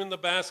by putting him in the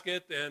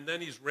basket, and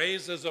then he's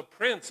raised as a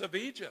prince of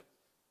Egypt.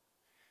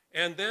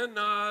 And then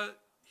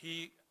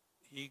he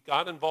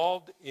got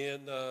involved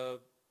in a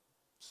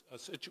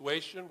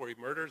situation where he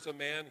murders a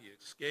man, he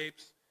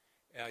escapes,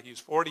 he's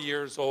 40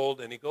 years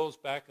old, and he goes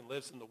back and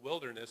lives in the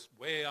wilderness,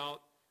 way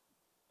out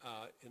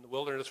in the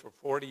wilderness for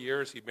 40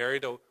 years. He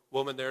married a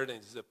woman there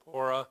named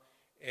Zipporah,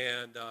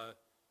 and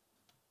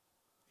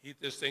he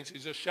just thinks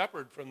he's a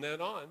shepherd from then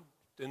on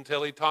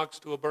until he talks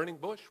to a burning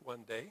bush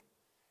one day,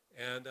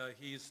 and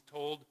he's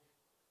told,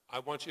 "I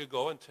want you to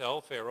go and tell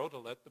Pharaoh to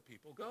let the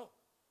people go.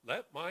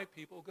 Let my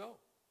people go."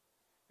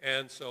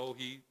 And so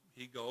he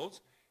goes.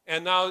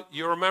 And now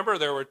you remember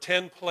there were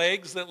 10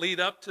 plagues that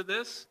lead up to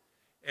this,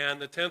 and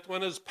the 10th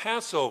one is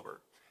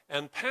Passover.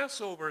 And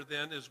Passover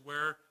then is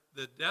where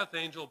the death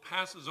angel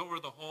passes over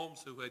the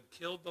homes who had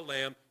killed the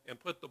lamb and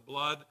put the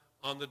blood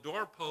on the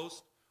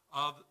doorpost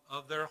of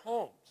their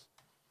homes.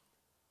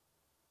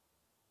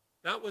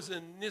 That was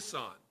in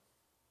Nisan,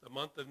 the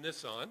month of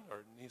Nisan,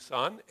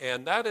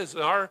 and that is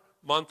our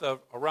month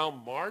of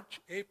around March,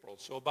 April.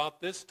 So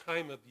about this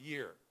time of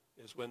year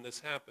is when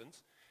this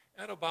happens,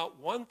 at about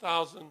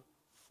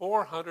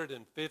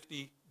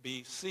 1450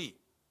 BC.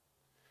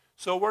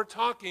 So we're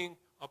talking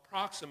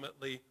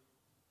approximately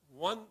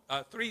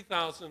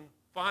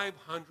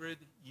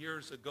 3,500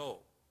 years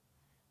ago,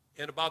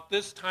 in about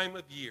this time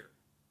of year.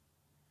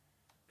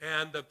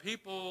 And the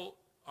people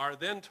are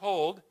then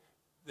told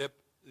that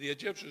the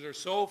Egyptians are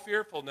so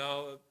fearful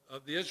now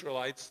of the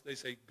Israelites, they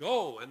say,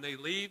 "Go," and they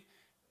leave,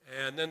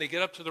 and then they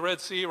get up to the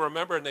Red Sea,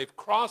 remember, and they've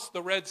crossed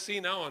the Red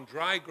Sea now on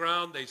dry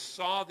ground. They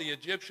saw the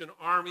Egyptian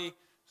army,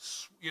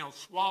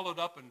 swallowed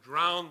up and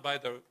drowned by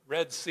the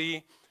Red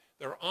Sea.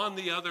 They're on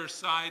the other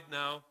side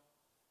now.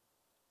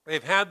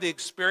 They've had the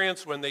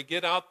experience when they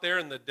get out there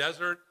in the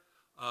desert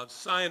of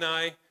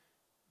Sinai.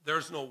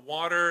 There's no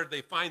water.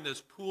 They find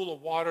this pool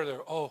of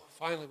water.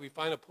 Finally we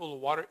find a pool of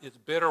water. It's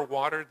bitter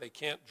water. They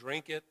can't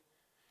drink it.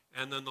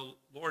 And then the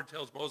Lord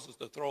tells Moses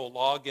to throw a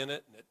log in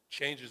it, and it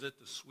changes it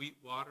to sweet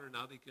water.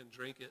 Now they can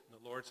drink it. And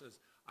the Lord says,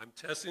 I'm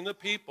testing the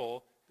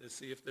people to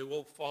see if they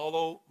will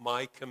follow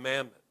my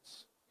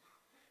commandments.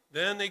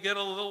 Then they get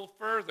a little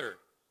further,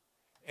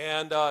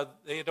 and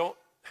they don't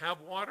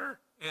have water,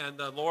 and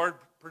the Lord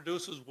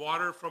produces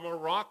water from a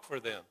rock for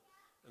them.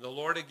 And the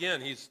Lord,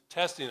 again, he's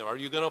testing them. Are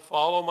you going to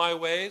follow my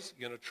ways?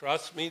 Are you going to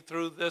trust me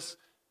through this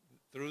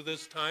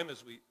time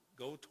as we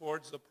go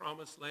towards the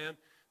promised land?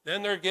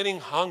 Then they're getting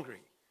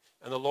hungry.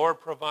 And the Lord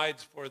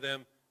provides for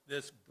them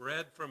this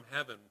bread from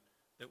heaven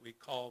that we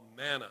call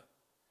manna.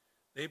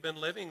 They've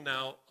been living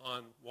now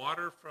on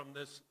water from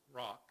this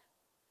rock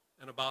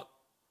and about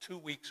 2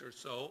 weeks or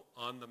so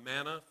on the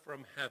manna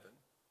from heaven.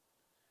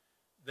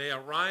 They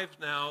arrive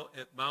now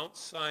at Mount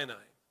Sinai.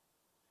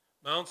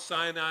 Mount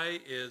Sinai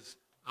is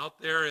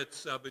out there.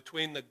 It's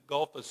between the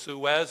Gulf of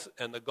Suez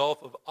and the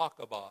Gulf of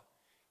Aqaba.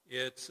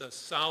 It's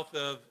south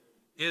of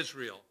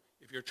Israel.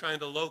 If you're trying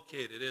to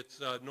locate it,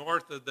 it's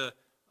north of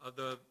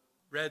the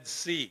Red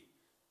Sea.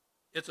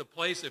 It's a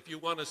place, if you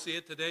want to see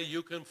it today,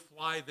 you can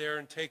fly there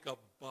and take a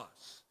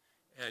bus.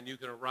 And you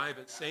can arrive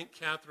at St.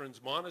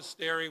 Catherine's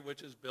Monastery,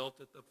 which is built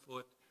at the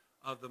foot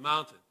of the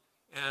mountain.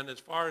 And as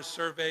far as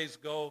surveys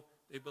go,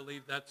 they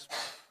believe that's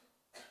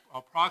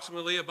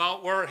approximately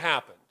about where it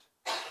happened,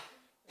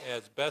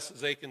 as best as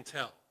they can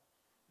tell.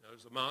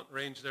 There's a mountain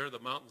range there. The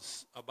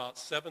mountain's about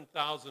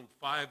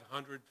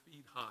 7,500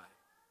 feet high.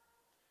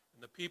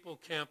 And the people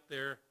camp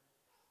there,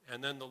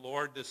 and then the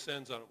Lord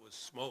descends on it with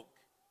smoke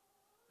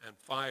and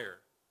fire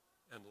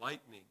and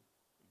lightning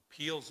and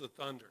peals of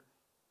thunder.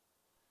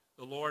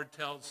 The Lord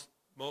tells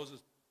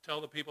Moses,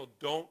 tell the people,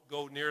 don't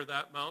go near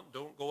that mountain.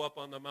 Don't go up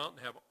on the mountain.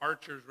 Have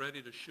archers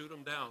ready to shoot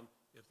them down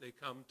if they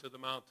come to the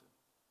mountain.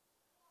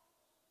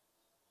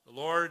 The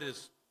Lord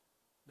is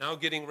now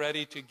getting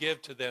ready to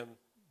give to them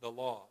the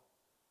law,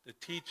 to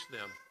teach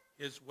them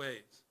his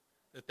ways,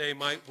 that they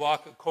might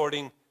walk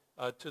according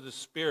to the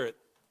Spirit.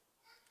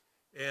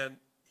 And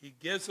he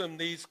gives them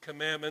these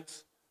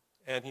commandments,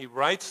 and he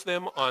writes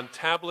them on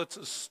tablets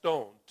of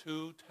stone,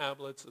 2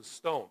 tablets of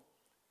stone.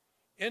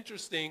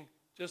 Interesting,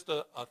 just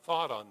a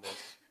thought on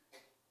this.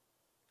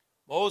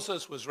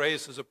 Moses was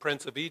raised as a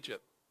prince of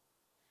Egypt.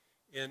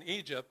 In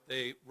Egypt,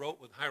 they wrote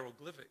with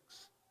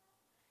hieroglyphics.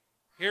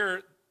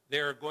 Here,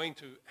 they're going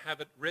to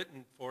have it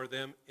written for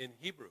them in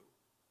Hebrew.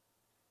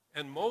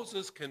 And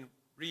Moses can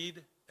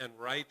read and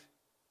write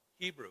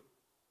Hebrew.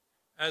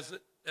 As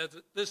at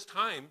this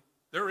time,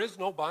 there is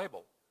no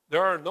Bible.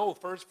 There are no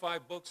first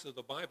 5 books of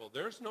the Bible.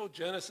 There's no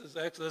Genesis,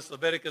 Exodus,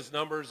 Leviticus,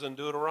 Numbers, and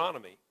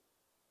Deuteronomy.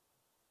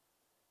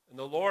 And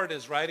the Lord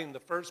is writing the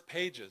first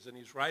pages, and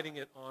he's writing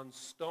it on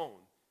stone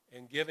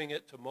and giving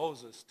it to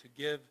Moses to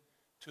give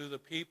to the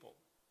people.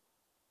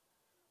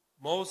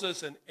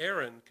 Moses and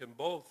Aaron can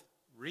both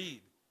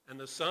read, and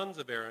the sons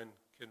of Aaron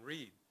can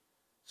read.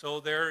 So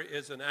there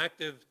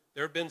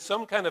have been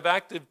some kind of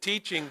active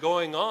teaching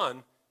going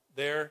on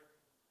there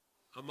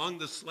among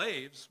the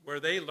slaves where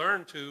they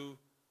learn to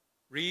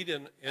read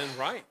and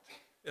write,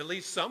 at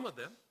least some of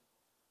them.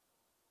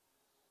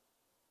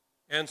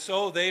 And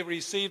so they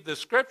receive the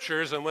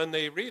scriptures, and when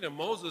they read them,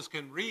 Moses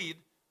can read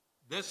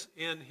this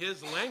in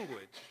his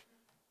language.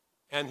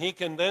 And he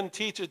can then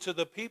teach it to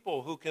the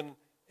people who can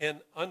and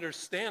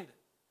understand it.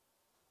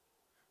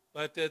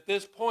 But at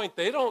this point,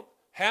 they don't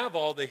have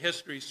all the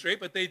history straight,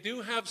 but they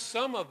do have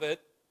some of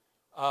it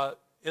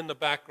in the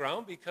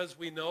background, because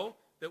we know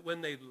that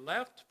when they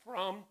left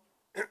from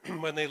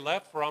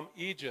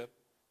Egypt,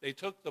 they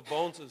took the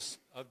bones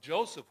of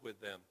Joseph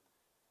with them.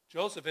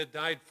 Joseph had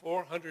died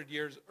 400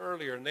 years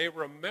earlier, and they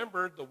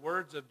remembered the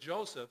words of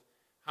Joseph,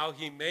 how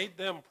he made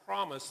them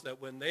promise that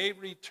when they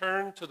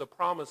returned to the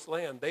promised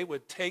land, they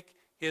would take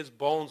his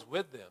bones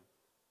with them.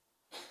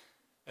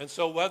 And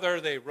so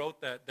whether they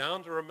wrote that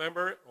down to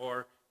remember it,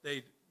 or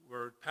they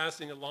were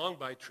passing along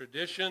by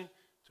tradition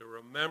to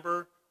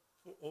remember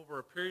over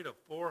a period of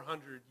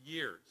 400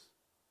 years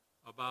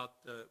about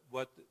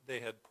what they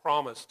had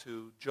promised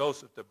to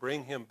Joseph, to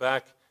bring him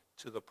back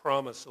to the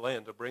promised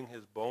land, to bring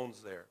his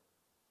bones there.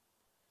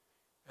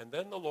 And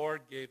then the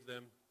Lord gave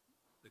them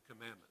the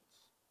commandments.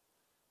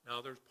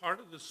 Now, there's part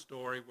of the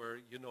story where,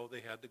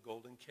 they had the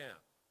golden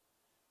calf.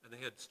 And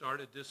they had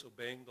started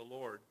disobeying the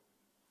Lord.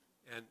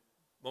 And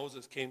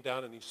Moses came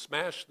down and he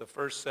smashed the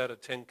first set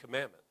of 10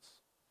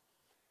 commandments.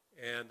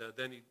 And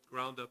then he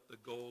ground up the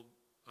gold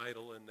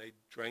idol, and they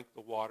drank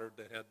the water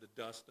that had the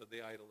dust of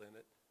the idol in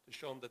it to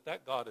show them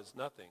that God is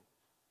nothing.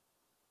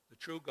 The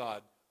true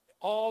God.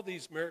 All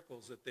these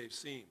miracles that they've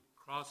seen,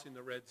 crossing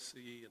the Red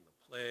Sea and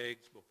the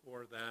plagues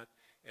before that,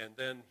 and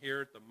then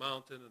here at the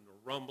mountain and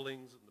the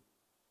rumblings and the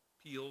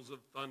peals of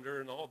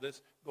thunder and all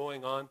this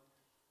going on.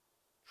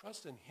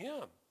 Trust in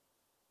him.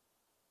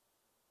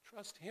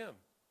 Trust him.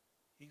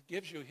 He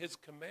gives you his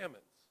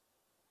commandments.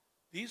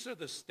 These are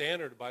the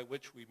standard by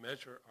which we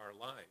measure our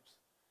lives.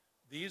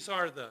 These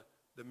are the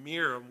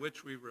mirror in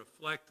which we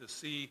reflect to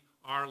see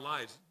our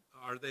lives.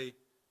 Are they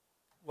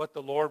what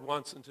the Lord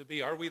wants them to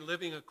be? Are we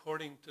living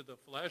according to the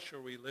flesh, or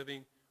are we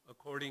living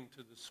according to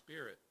the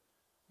Spirit?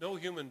 No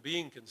human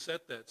being can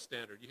set that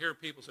standard. You hear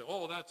people say,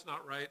 oh, that's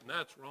not right and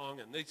that's wrong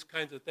and these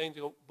kinds of things.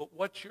 You go, but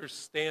what's your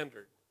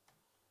standard?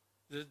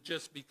 Is it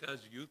just because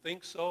you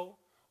think so?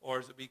 Or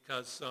is it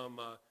because some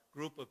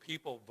group of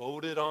people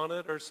voted on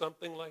it or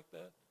something like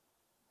that?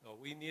 No,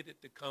 we need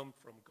it to come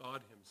from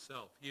God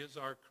himself. He is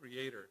our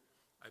creator.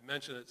 I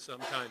mention it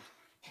sometimes.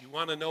 You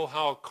want to know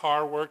how a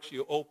car works?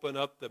 You open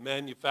up the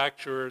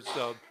manufacturer's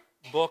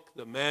book,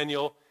 the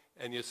manual,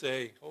 and you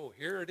say, oh,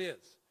 here it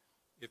is.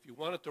 If you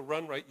want it to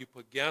run right, you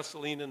put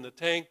gasoline in the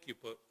tank, you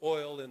put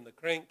oil in the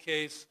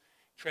crankcase,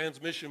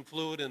 transmission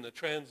fluid in the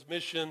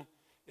transmission.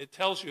 It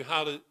tells you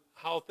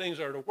how things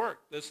are to work.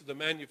 This is the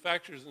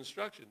manufacturer's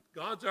instruction.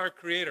 God's our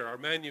creator, our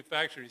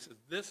manufacturer. He says,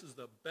 this is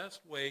the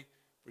best way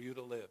for you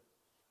to live.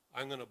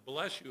 I'm going to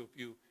bless you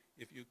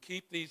if you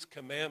keep these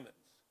commandments.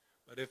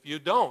 But if you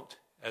don't,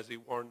 as he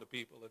warned the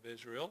people of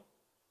Israel,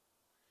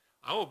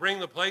 I will bring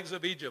the plagues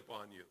of Egypt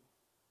on you.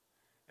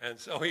 And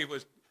so he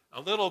was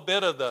a little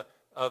bit of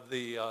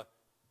the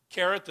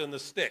carrot and the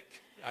stick,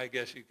 I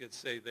guess you could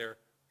say there,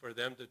 for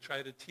them to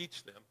try to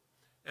teach them.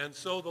 And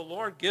so the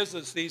Lord gives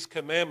us these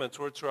commandments,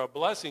 which are a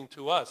blessing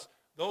to us,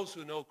 those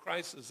who know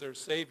Christ as their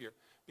Savior,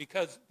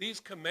 because these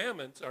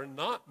commandments are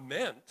not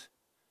meant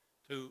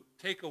to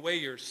take away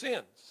your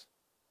sins.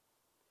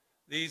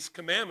 These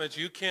commandments,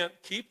 you can't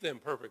keep them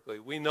perfectly.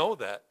 We know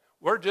that.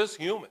 We're just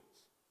humans.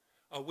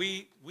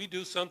 We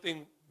do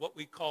something, what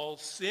we call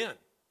sin.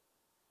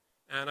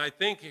 And I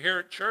think here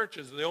at church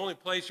is the only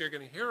place you're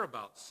going to hear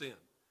about sin.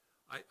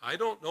 I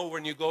don't know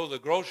when you go to the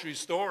grocery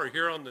store or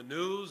hear on the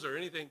news or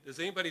anything. Does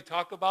anybody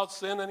talk about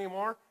sin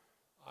anymore?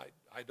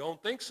 I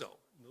don't think so,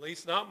 at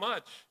least not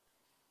much.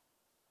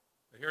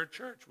 But here at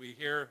church, we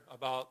hear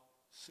about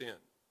sin,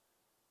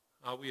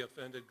 how we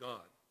offended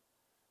God.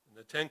 And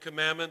the Ten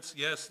Commandments,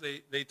 yes,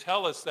 they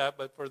tell us that,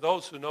 but for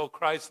those who know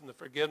Christ and the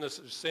forgiveness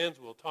of sins,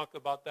 we'll talk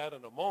about that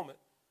in a moment.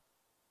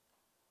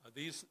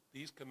 These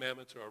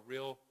commandments are a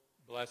real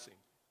blessing.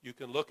 You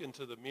can look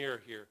into the mirror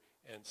here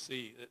and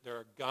see that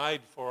they're a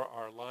guide for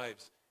our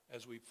lives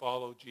as we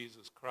follow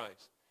Jesus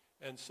Christ.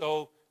 And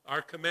so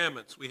our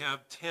commandments, we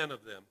have 10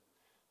 of them.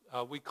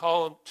 We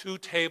call them two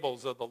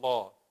tables of the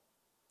law.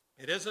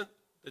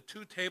 The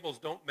two tables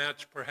don't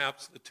match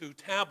perhaps the two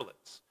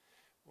tablets.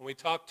 When we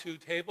talk two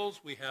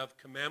tables, we have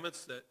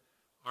commandments that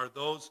are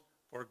those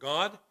for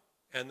God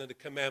and then the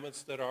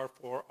commandments that are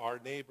for our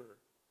neighbor.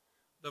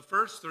 The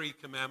first three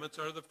commandments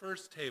are the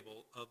first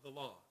table of the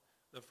law.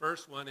 The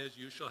first one is,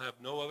 you shall have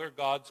no other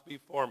gods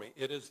before me.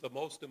 It is the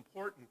most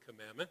important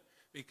commandment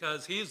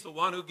because he's the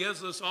one who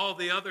gives us all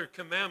the other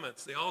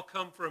commandments. They all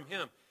come from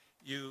him.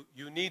 You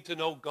need to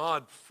know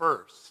God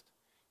first.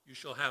 You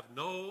shall have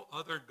no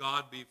other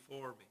God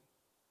before me.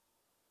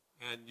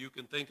 And you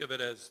can think of it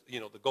as,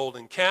 the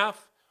golden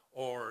calf,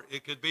 or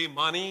it could be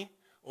money,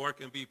 or it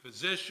can be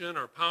position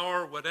or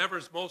power,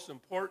 whatever's most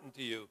important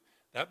to you.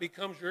 That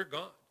becomes your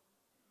God.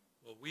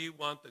 Well, we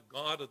want the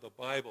God of the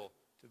Bible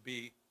to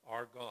be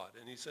our God.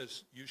 And he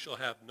says, you shall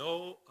have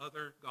no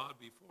other God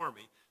before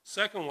me.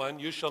 Second one,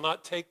 you shall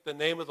not take the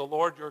name of the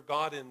Lord your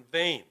God in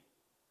vain.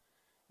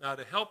 Now,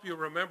 to help you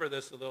remember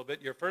this a little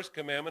bit, your first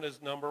commandment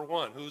is number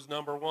one. Who's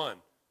number one?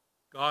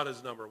 God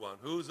is number one.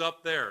 Who's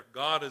up there?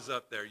 God is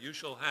up there. You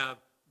shall have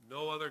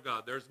no other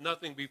God. There's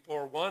nothing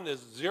before one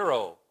is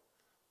zero,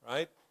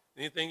 right?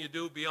 Anything you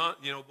do beyond,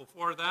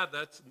 before that,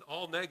 that's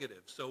all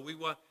negative. So we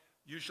want,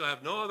 you shall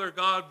have no other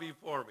God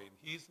before me.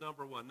 He's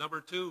number one. Number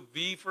two,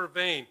 V for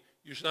vain.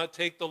 You shall not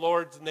take the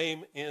Lord's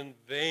name in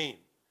vain.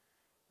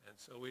 And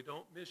so we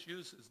don't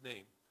misuse his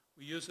name.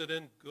 We use it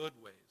in good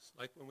ways,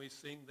 like when we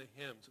sing the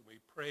hymns and we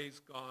praise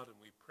God and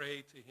we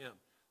pray to him.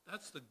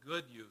 That's the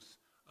good use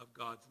of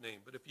God's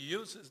name. But if you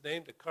use his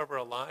name to cover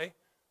a lie,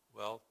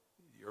 well,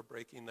 you're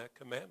breaking that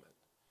commandment.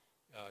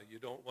 You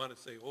don't want to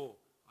say, oh,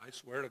 I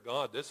swear to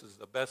God, this is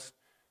the best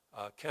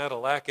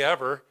Cadillac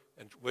ever.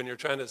 And when you're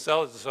trying to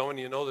sell it to someone,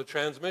 you know the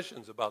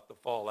transmission's about to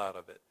fall out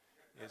of it.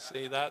 You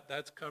see,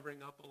 that's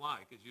covering up a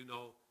lie because you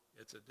know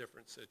it's a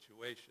different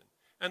situation.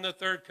 And the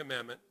third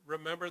commandment,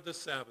 remember the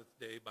Sabbath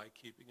day by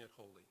keeping it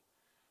holy.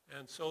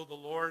 And so the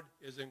Lord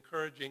is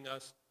encouraging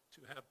us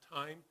to have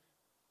time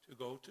to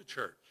go to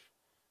church,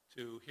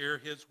 to hear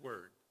his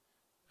word,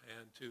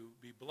 and to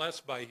be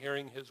blessed by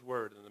hearing his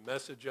word and the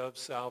message of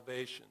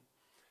salvation.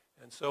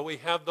 And so we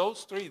have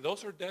those three.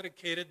 Those are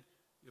dedicated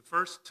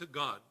first to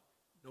God.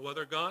 No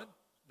other God,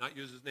 not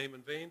use his name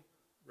in vain.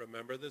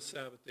 Remember the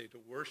Sabbath day to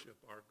worship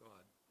our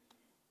God.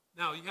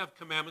 Now, you have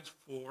commandments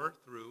 4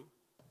 through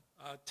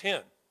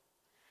 10.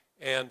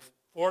 And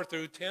 4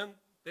 through 10,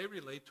 they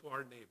relate to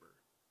our neighbor.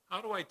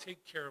 How do I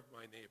take care of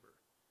my neighbor?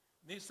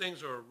 And these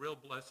things are a real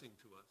blessing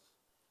to us.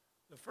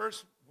 The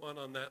first one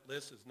on that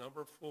list is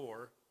number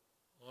 4,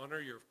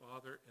 honor your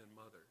father and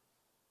mother.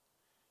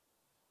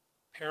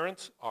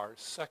 Parents are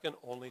second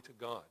only to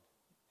God.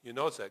 You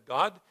notice that.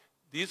 God,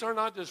 these are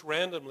not just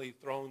randomly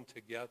thrown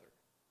together.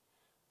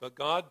 But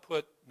God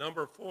put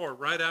number 4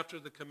 right after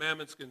the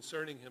commandments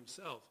concerning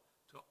himself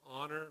to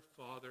honor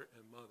father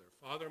and mother.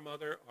 Father and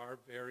mother are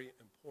very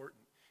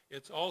important.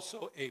 It's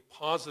also a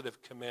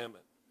positive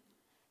commandment.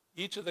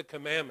 Each of the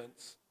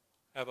commandments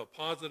have a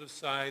positive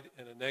side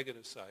and a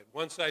negative side.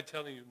 One side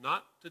telling you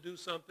not to do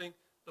something.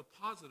 The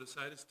positive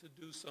side is to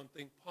do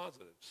something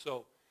positive.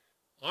 So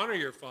honor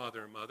your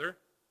father and mother.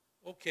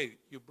 Okay,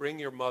 you bring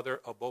your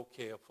mother a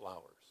bouquet of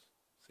flowers.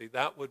 See,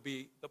 that would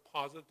be the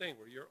positive thing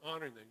where you're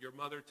honoring them. Your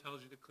mother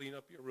tells you to clean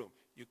up your room.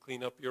 You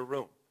clean up your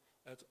room.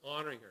 That's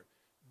honoring her.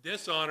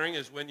 Dishonoring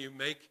is when you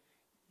make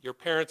your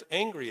parents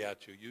angry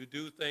at you. You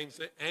do things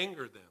that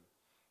anger them.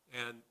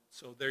 And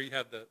so there you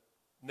have the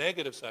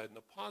negative side and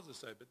the positive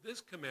side. But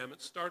this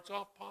commandment starts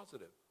off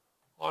positive.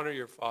 Honor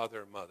your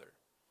father and mother.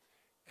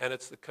 And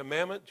it's the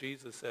commandment,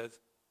 Jesus says,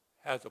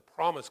 has a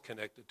promise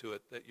connected to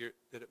it that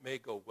it may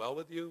go well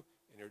with you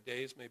and your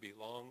days may be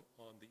long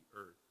on the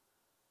earth.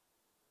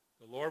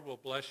 The Lord will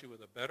bless you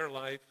with a better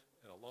life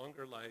and a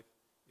longer life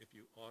if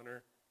you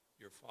honor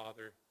your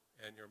father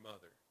and your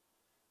mother.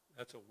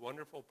 That's a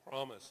wonderful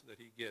promise that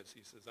he gives.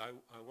 He says, I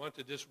want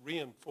to just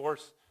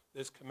reinforce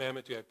this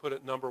commandment to you. I put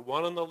it number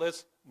one on the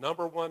list.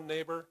 Number one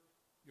neighbor,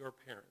 your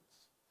parents.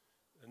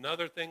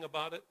 Another thing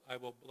about it, I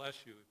will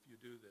bless you if you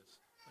do this.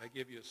 I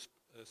give you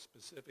a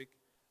specific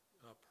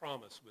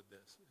promise with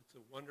this. It's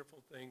a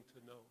wonderful thing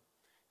to know.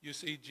 You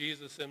see,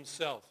 Jesus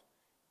himself,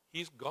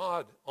 he's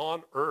God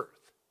on earth.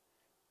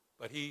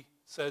 But he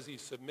says he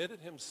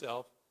submitted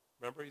himself.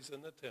 Remember, he's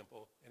in the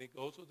temple, and he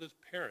goes with his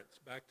parents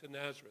back to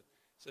Nazareth.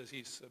 It says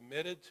he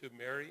submitted to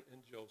Mary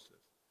and Joseph.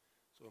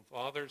 So when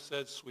Father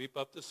says, sweep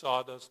up the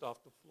sawdust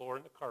off the floor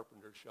in the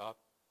carpenter shop,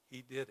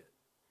 he did it.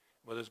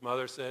 When his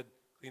mother said,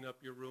 clean up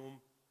your room,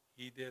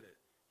 he did it.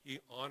 He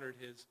honored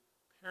his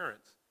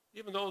parents.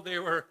 Even though they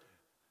were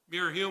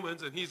mere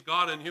humans and he's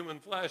God in human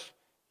flesh,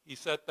 he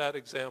set that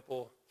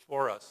example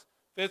for us.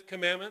 Fifth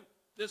commandment,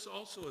 this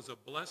also is a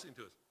blessing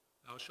to us.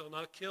 Thou shalt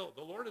not kill.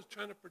 The Lord is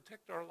trying to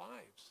protect our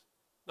lives,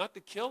 not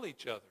to kill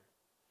each other.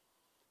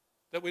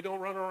 That we don't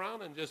run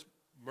around and just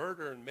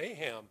murder and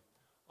mayhem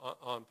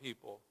on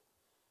people.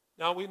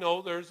 Now we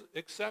know there's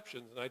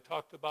exceptions, and I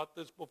talked about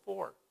this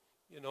before.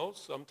 You know,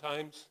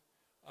 sometimes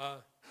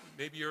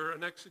maybe you're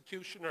an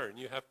executioner and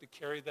you have to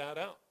carry that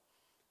out.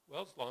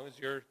 Well, as long as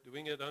you're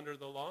doing it under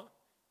the law,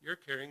 you're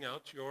carrying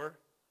out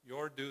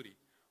your duty.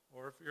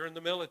 Or if you're in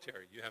the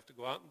military, you have to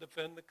go out and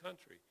defend the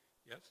country.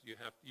 Yes, you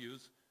have to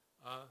use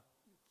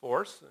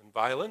force and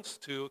violence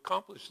to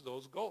accomplish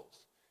those goals.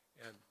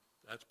 And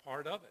that's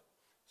part of it.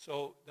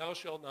 So thou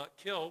shalt not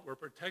kill. We're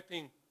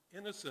protecting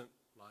innocent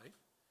life.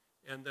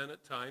 And then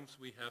at times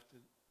we have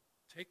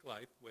to take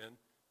life when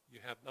you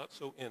have not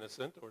so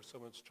innocent or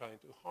someone's trying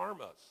to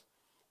harm us.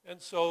 And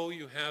so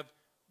you have,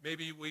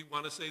 maybe we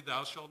want to say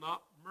thou shalt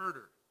not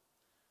murder.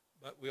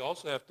 But we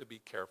also have to be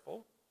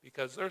careful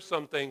because there's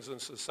some things in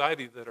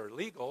society that are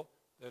legal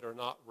that are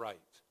not right.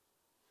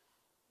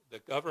 The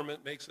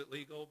government makes it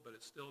legal, but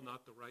it's still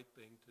not the right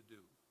thing to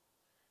do.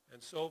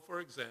 And so, for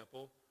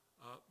example,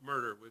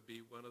 murder would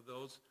be one of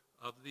those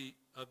of the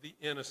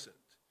innocent.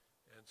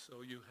 And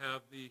so you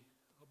have the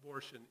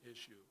abortion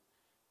issue.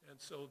 And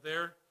so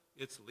there,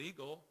 it's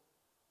legal,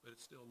 but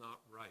it's still not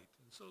right.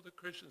 And so the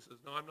Christian says,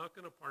 no, I'm not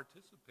going to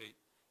participate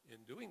in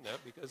doing that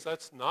because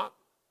that's not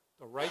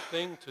the right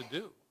thing to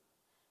do.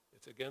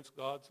 It's against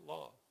God's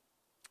law.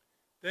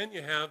 Then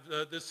you have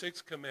the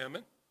sixth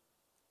commandment.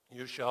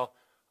 You shall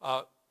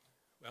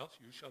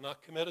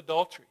not commit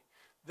adultery.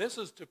 This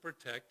is to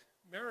protect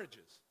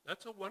marriages.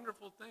 That's a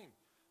wonderful thing,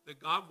 that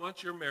God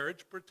wants your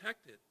marriage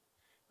protected.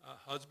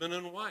 Husband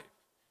and wife,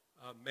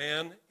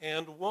 man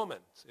and woman.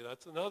 See,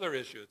 that's another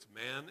issue. It's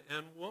man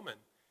and woman.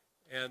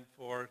 And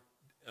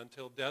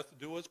until death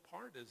do us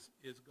part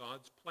is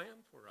God's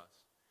plan for us.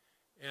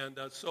 And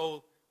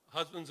so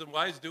husbands and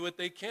wives do what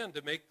they can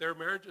to make their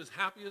marriage as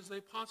happy as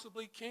they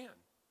possibly can.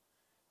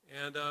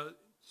 And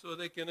so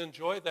they can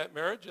enjoy that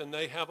marriage and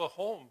they have a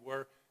home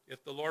where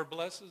if the Lord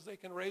blesses, they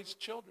can raise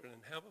children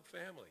and have a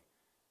family.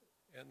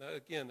 And that,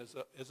 again,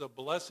 is a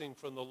blessing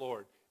from the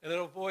Lord. And it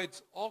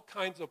avoids all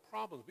kinds of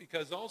problems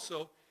because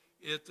also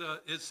it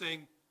is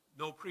saying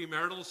no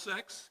premarital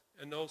sex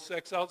and no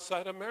sex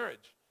outside of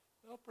marriage.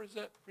 It'll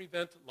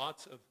prevent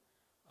lots of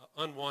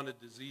unwanted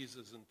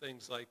diseases and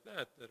things like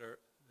that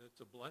that's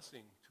a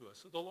blessing to us.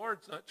 So the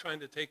Lord's not trying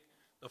to take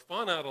the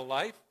fun out of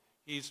life.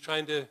 He's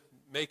trying to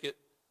make it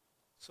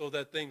so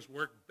that things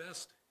work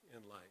best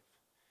in life.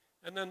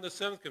 And then the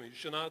seventh commandment, you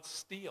shall not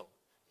steal.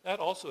 That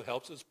also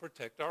helps us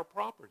protect our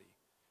property.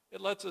 It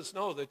lets us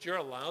know that you're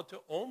allowed to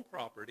own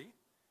property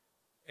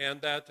and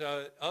that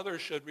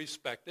others should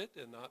respect it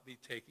and not be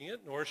taking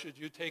it, nor should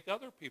you take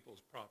other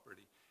people's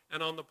property.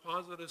 And on the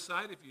positive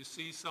side, if you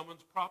see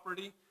someone's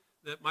property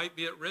that might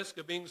be at risk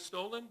of being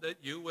stolen, that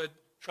you would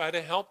try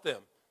to help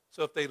them.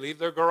 So if they leave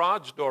their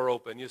garage door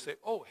open, you say,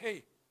 oh,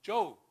 hey,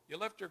 Joe, you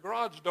left your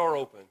garage door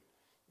open.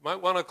 You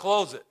might want to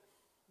close it.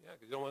 Yeah,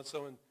 because you don't want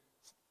someone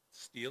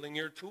stealing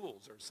your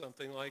tools or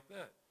something like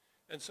that.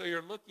 And so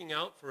you're looking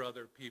out for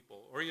other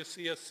people. Or you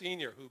see a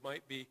senior who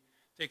might be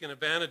taken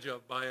advantage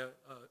of by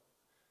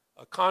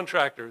a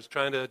contractor who's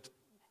trying to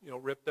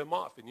rip them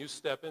off. And you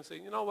step in and say,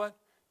 you know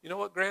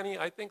what, Granny,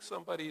 I think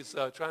somebody's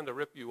trying to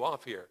rip you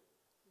off here.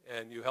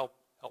 And you help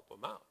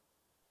them out.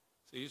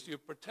 So you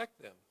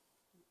protect them.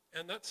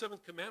 And that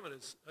seventh commandment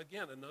is,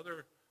 again,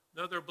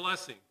 another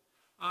blessing.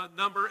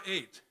 Number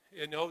 8,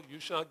 you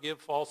shall not give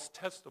false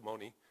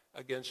testimony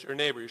against your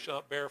neighbor. You shall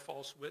not bear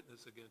false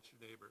witness against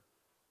your neighbor.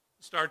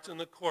 It starts in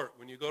the court.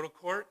 When you go to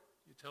court,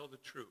 you tell the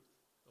truth,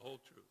 the whole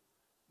truth,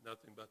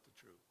 nothing but the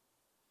truth.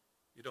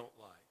 You don't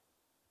lie.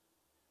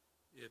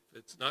 If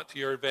it's not to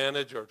your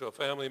advantage or to a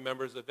family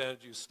member's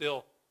advantage, you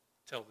still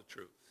tell the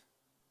truth.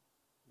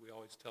 We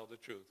always tell the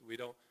truth. We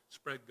don't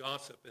spread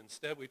gossip.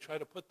 Instead, we try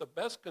to put the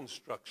best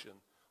construction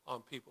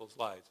on people's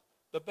lives,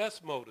 the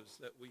best motives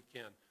that we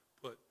can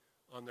put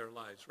on their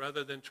lives,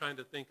 rather than trying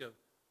to think of,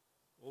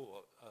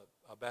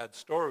 a bad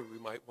story we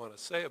might want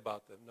to say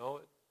about them. No,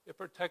 it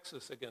protects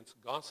us against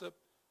gossip,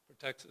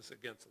 protects us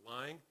against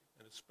lying,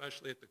 and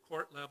especially at the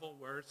court level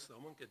where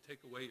someone can take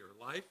away your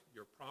life,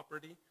 your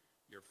property,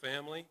 your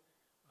family.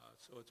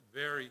 So it's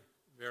very,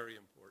 very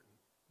important.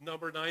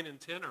 Number 9 and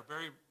 10 are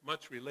very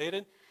much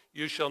related.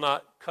 You shall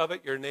not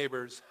covet your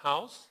neighbor's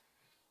house.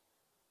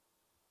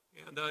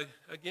 And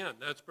again,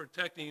 that's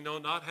protecting,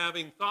 not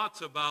having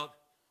thoughts about,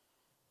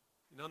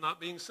 not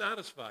being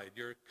satisfied.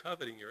 You're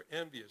coveting, you're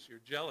envious, you're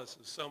jealous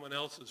of someone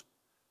else's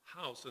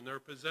house and their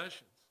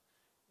possessions.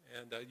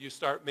 And you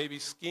start maybe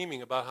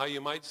scheming about how you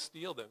might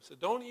steal them. So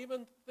don't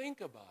even think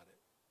about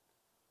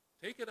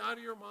it. Take it out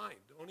of your mind.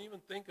 Don't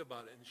even think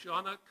about it. And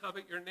shall not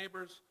covet your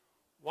neighbor's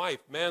wife,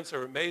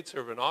 manservant,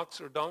 maidservant, ox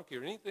or donkey,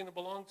 or anything that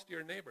belongs to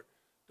your neighbor.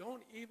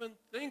 Don't even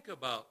think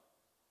about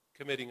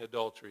committing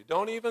adultery.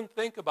 Don't even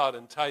think about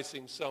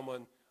enticing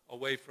someone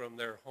away from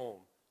their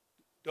home.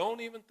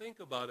 Don't even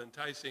think about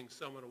enticing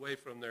someone away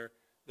from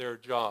their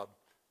job.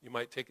 You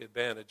might take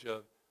advantage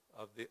of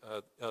the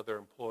other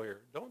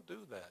employer. Don't do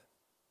that.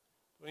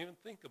 Don't even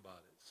think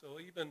about it. So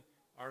even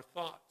our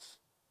thoughts,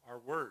 our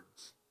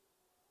words,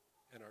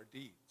 and our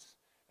deeds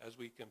as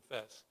we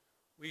confess.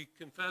 We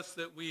confess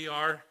that we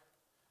are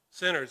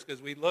sinners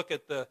because we look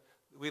at the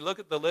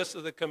list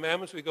of the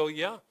commandments. We go,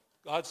 yeah,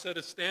 God set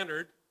a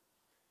standard,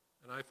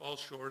 and I fall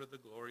short of the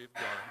glory of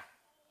God.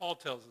 Paul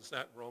tells us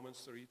that in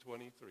Romans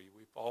 3:23.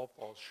 We all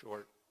fall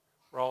short.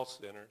 We're all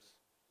sinners.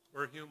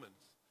 We're humans,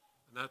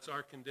 and that's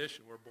our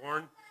condition. We're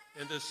born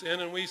into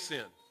sin, and we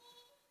sin.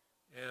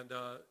 And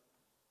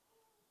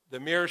the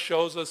mirror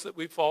shows us that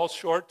we fall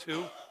short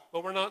too,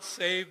 but we're not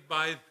saved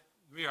by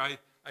the mirror.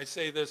 I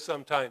say this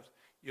sometimes.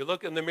 You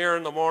look in the mirror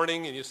in the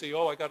morning and you see,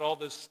 I got all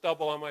this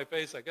stubble on my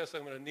face. I guess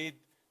I'm going to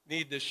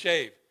need to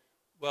shave.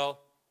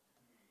 Well,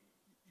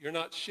 you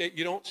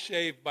don't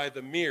shave by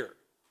the mirror.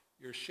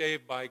 You're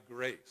shaved by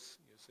grace.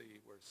 You see,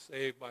 we're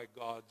saved by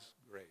God's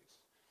grace.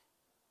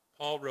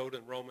 Paul wrote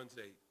in Romans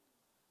 8,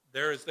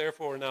 there is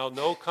therefore now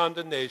no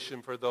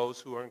condemnation for those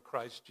who are in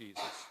Christ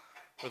Jesus.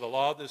 For the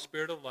law of the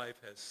Spirit of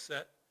life has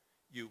set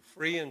you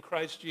free in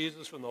Christ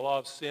Jesus from the law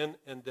of sin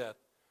and death.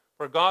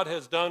 For God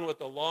has done what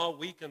the law,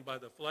 weakened by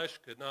the flesh,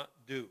 could not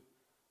do,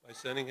 by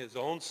sending his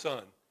own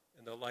Son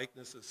in the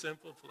likeness of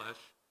sinful flesh,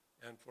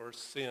 and for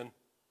sin,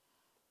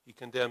 he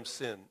condemned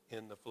sin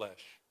in the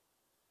flesh.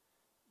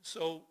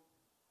 So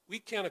we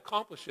can't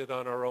accomplish it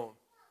on our own.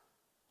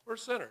 We're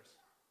sinners,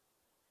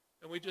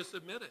 and we just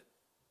admit it.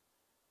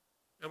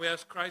 And we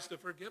ask Christ to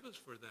forgive us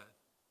for that.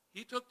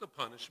 He took the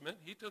punishment.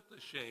 He took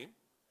the shame.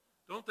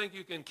 Don't think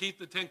you can keep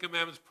the 10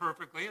 Commandments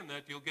perfectly and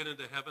that you'll get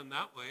into heaven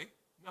that way.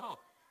 No.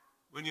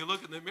 When you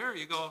look in the mirror,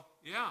 you go,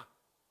 yeah,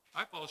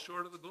 I fall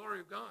short of the glory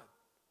of God.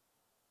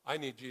 I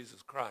need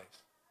Jesus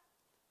Christ.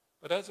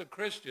 But as a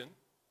Christian,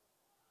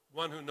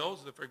 one who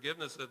knows the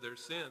forgiveness of their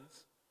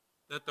sins,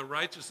 that the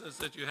righteousness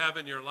that you have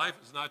in your life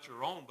is not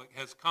your own, but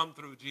has come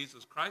through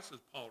Jesus Christ, as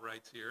Paul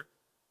writes here.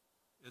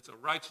 It's a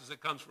righteousness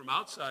that comes from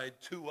outside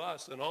to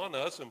us and on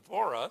us and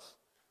for us.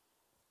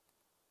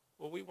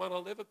 Well, we want to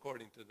live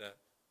according to that.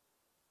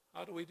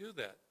 How do we do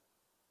that?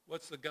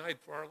 What's the guide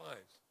for our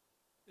lives?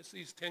 It's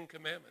these 10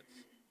 Commandments.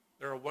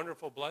 They're a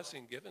wonderful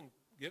blessing given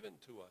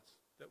to us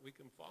that we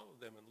can follow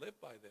them and live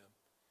by them.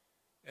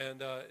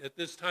 And at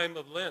this time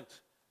of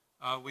Lent,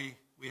 we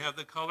have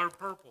the color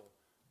purple,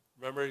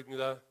 remembering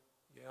the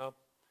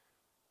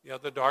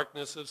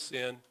darkness of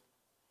sin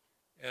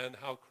and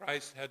how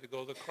Christ had to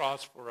go to the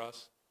cross for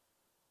us.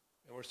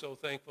 And we're so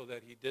thankful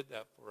that he did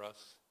that for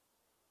us.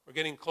 We're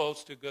getting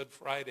close to Good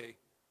Friday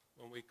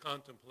when we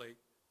contemplate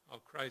how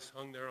Christ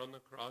hung there on the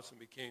cross and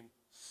became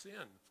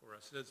sin for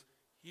us. It says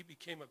he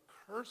became a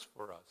curse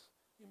for us.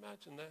 Can you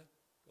imagine that?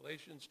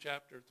 Galatians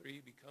chapter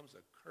 3 becomes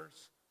a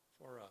curse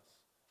for us,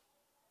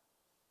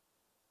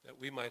 that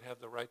we might have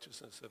the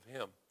righteousness of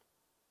him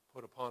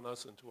put upon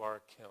us into our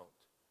account.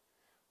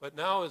 But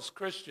now as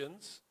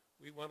Christians,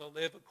 we want to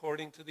live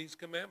according to these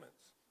commandments.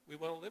 We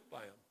want to live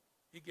by them.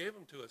 He gave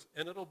them to us,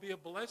 and it'll be a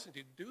blessing to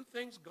you. Do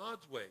things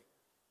God's way.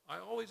 I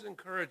always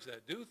encourage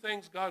that. Do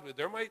things God's way.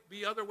 There might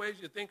be other ways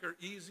you think are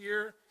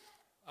easier,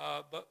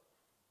 but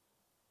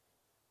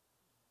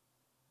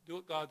do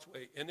it God's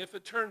way. And if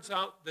it turns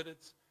out that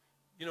it's,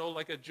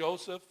 like a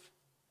Joseph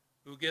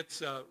who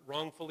gets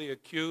wrongfully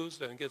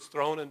accused and gets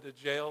thrown into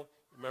jail,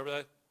 remember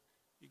that?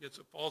 He gets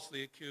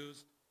falsely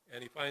accused,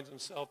 and he finds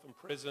himself in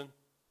prison.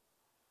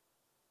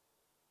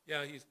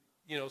 Yeah,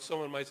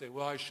 someone might say,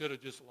 well, I should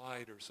have just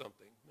lied or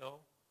something. No.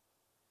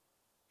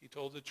 He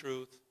told the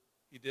truth.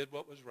 He did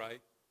what was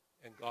right,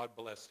 and God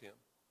blessed him.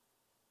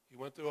 He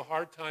went through a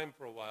hard time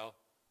for a while,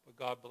 but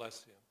God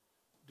blessed him.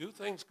 Do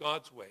things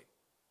God's way.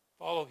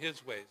 Follow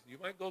his ways. You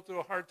might go through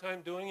a hard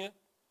time doing it,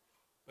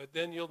 but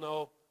then you'll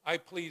know, I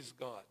please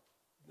God.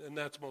 And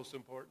that's most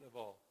important of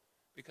all.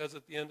 Because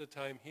at the end of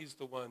time, he's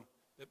the one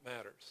that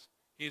matters.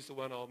 He's the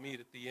one I'll meet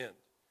at the end.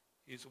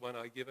 He's the one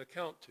I give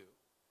account to.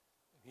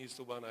 And he's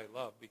the one I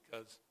love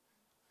because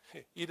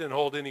he didn't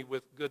hold any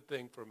good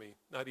thing for me,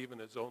 not even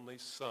his only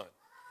son,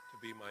 to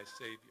be my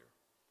Savior.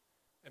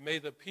 And may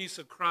the peace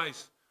of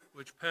Christ,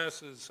 which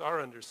passes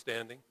our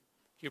understanding,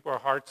 keep our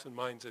hearts and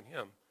minds in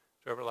him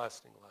to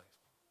everlasting life.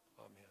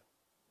 Amen.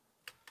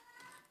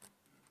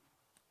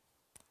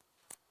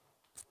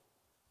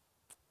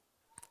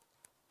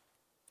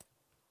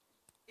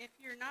 If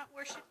you're not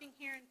worshiping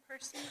here in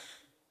person,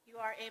 you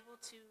are able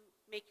to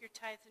make your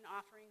tithes and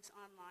offerings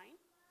online.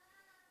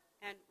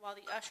 And while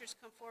the ushers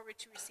come forward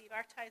to receive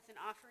our tithes and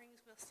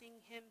offerings, we'll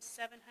sing hymn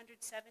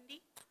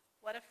 770,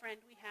 What a Friend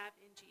We Have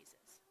in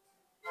Jesus.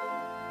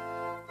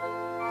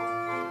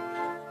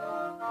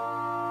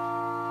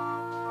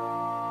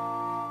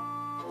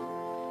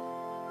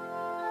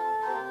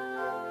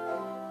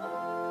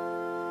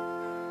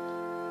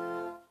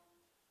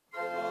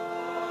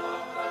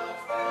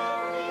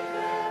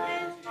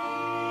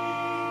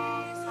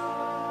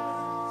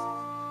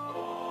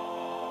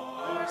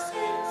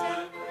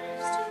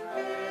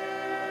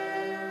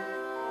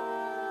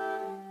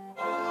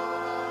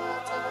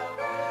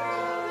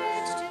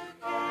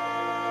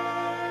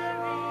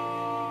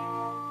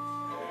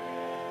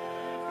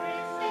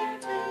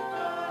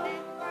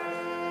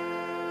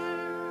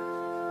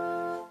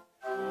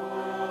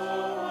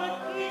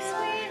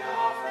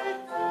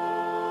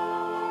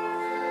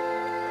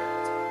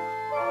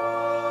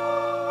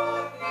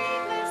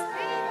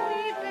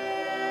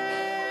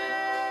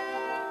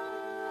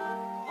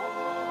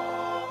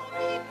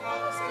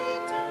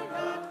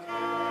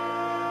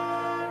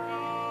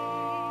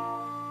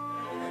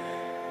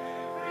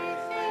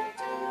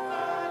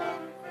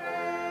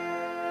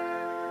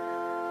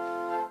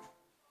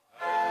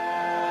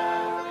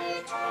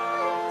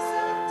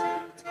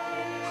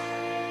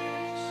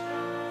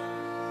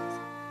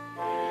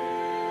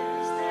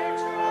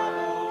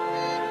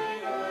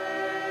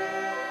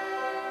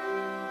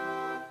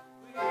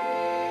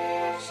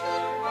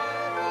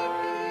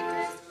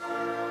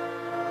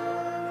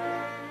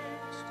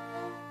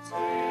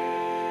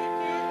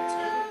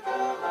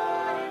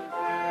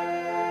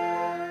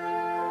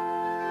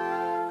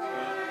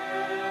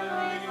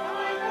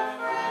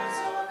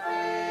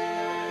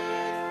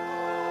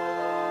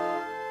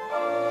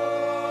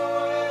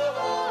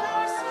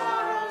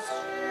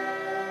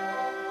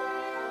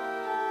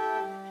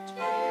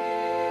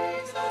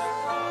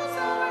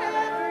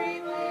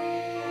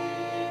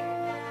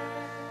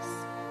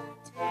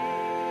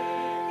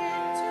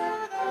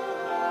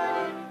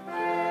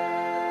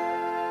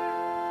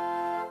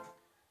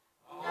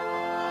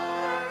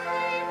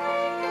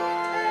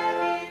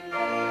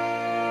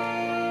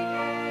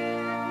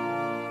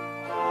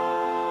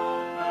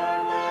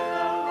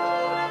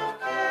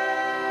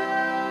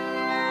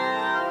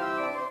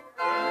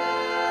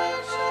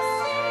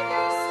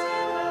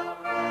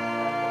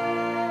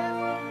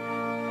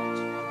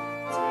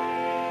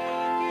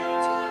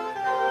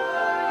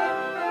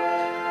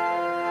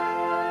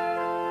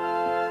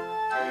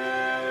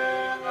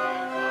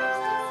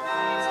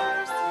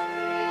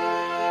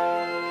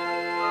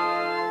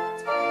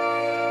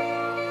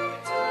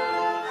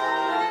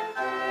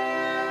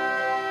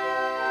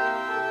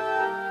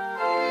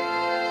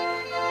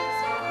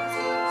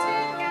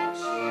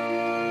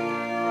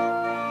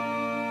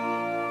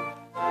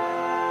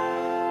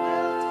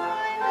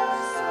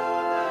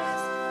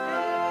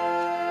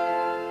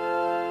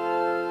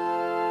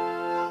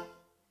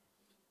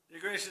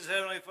 Gracious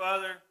Heavenly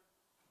Father,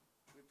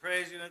 we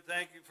praise you and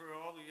thank you for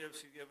all the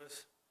gifts you give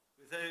us.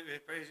 We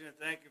praise you and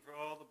thank you for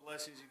all the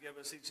blessings you give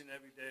us each and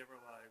every day of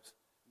our lives.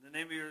 In the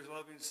name of your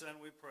loving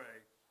Son, we pray.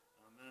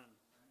 Amen.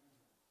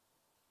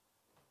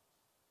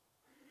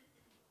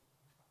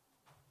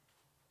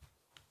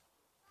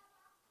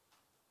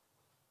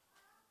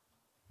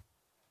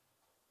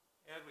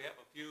 And we have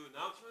a few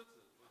announcements.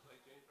 It looks like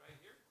James right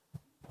here.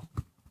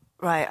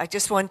 Right,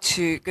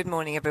 good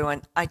morning,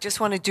 everyone. I just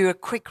want to do a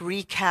quick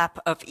recap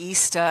of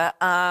Easter.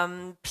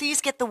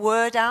 Please get the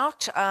word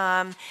out.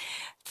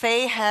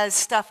 Faye has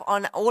stuff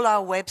on all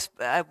our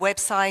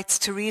websites.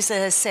 Teresa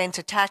has sent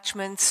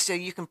attachments so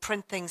you can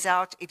print things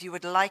out. If you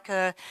would like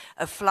a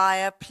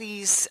flyer,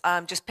 please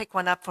just pick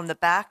one up from the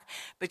back.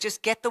 But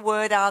just get the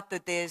word out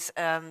that there's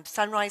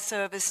sunrise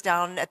service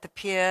down at the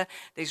pier.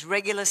 There's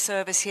regular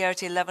service here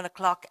at 11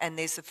 o'clock, and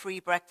there's a free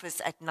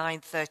breakfast at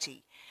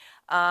 9:30.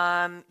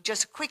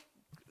 Just a quick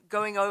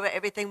going over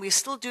everything. We're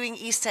still doing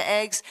Easter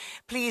eggs.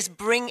 Please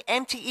bring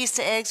empty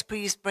Easter eggs.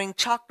 Please bring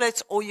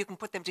chocolates, or you can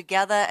put them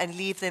together and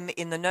leave them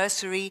in the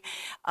nursery.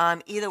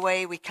 Either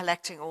way, we're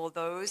collecting all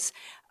those.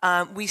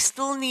 We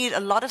still need a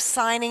lot of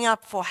signing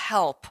up for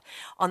help.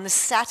 On the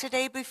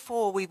Saturday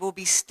before, we will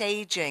be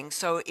staging.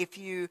 So if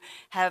you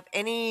have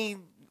any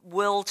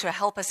will to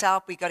help us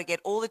out, we got to get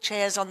all the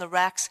chairs on the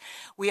racks.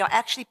 We are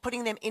actually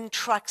putting them in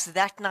trucks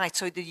that night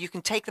so that you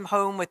can take them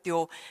home with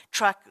your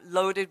truck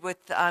loaded with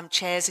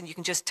chairs, and you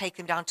can just take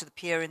them down to the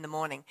pier in the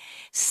morning.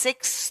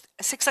 6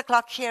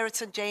 o'clock here at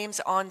St. James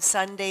on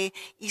Sunday,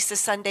 Easter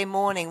Sunday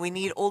morning. We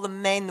need all the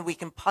men we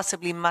can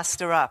possibly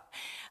muster up.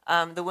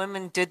 The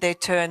women did their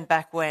turn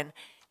back when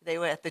they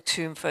were at the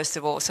tomb, first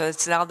of all, so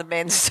it's now the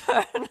men's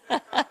turn.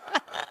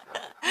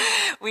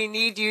 We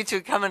need you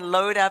to come and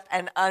load up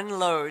and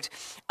unload.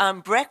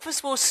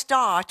 Breakfast will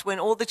start when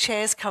all the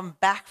chairs come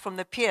back from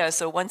the pier.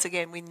 So once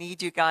again, we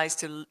need you guys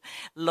to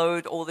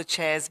load all the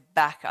chairs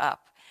back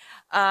up.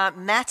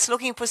 Matt's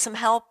looking for some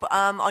help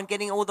on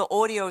getting all the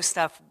audio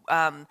stuff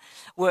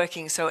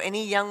working. So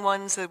any young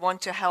ones that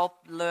want to help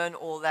learn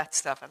all that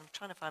stuff. I'm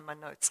trying to find my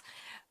notes.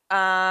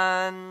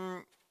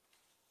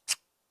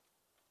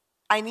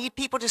 I need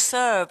people to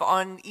serve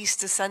on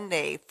Easter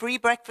Sunday. Free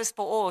breakfast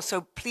for all,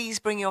 so please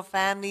bring your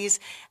families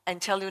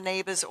and tell your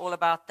neighbors all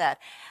about that.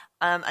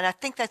 And I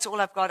think that's all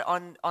I've got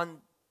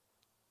on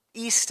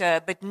Easter,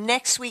 but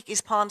next week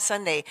is Palm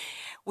Sunday.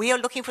 We are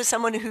looking for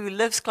someone who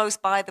lives close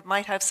by that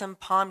might have some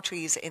palm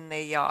trees in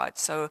their yard.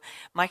 So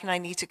Mike and I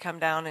need to come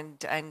down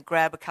and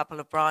grab a couple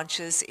of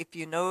branches. If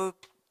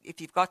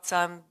you've got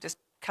some, just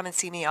come and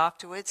see me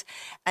afterwards.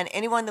 And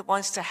anyone that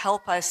wants to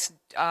help us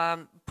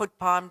put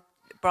palm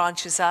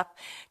branches up,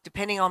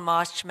 depending on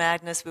March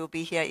Madness, we'll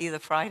be here either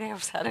Friday or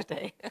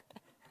Saturday.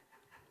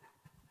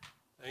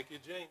 Thank you,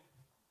 Jane.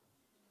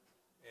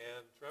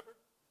 And Trevor?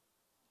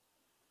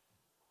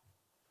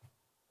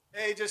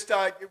 Hey, just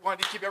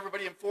wanted to keep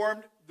everybody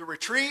informed. The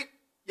retreat,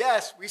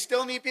 yes, we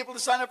still need people to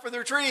sign up for the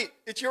retreat.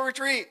 It's your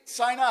retreat.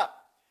 Sign up.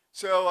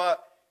 So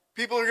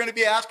people are going to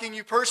be asking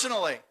you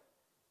personally.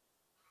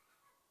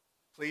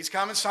 Please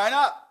come and sign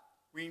up.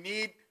 We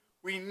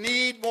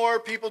need more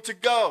people to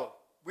go.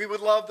 We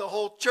would love the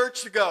whole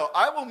church to go.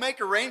 I will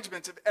make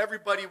arrangements if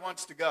everybody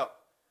wants to go.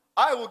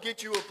 I will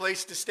get you a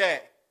place to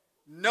stay.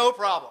 No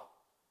problem.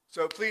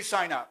 So please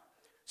sign up.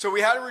 So we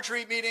had a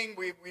retreat meeting.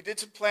 We did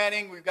some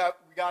planning. We got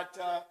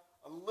a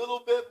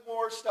little bit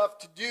more stuff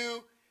to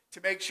do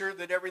to make sure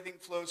that everything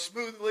flows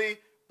smoothly.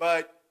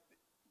 But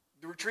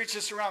the retreat's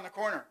just around the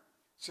corner.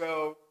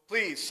 So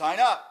please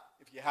sign up.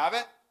 If you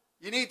haven't,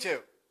 you need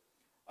to.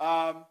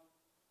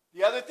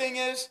 The other thing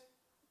is,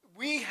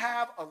 we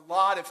have a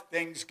lot of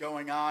things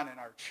going on in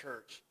our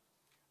church.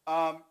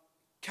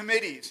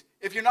 Committees.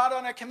 If you're not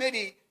on a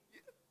committee,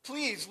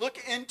 please look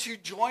into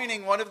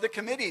joining one of the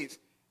committees.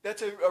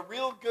 That's a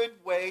real good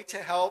way to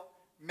help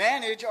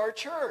manage our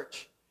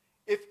church.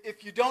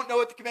 If you don't know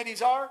what the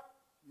committees are,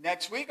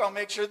 next week I'll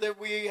make sure that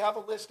we have a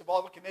list of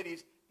all the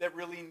committees that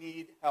really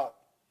need help.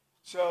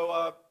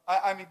 So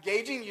I'm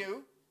engaging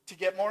you to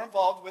get more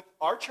involved with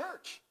our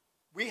church.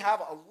 We have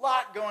a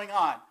lot going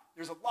on.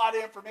 There's a lot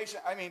of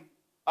information. I mean,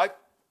 I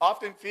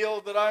often feel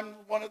that I'm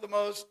one of the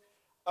most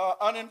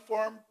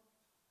uninformed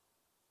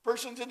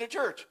persons in the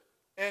church.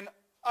 And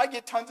I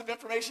get tons of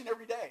information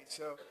every day.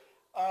 So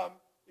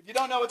if you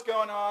don't know what's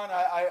going on,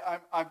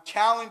 I'm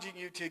challenging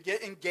you to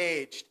get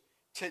engaged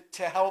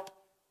to help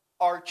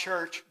our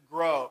church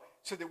grow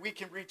so that we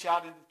can reach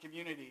out into the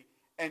community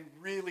and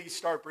really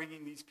start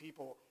bringing these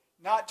people,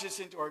 not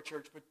just into our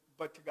church,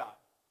 but to God.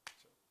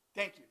 So,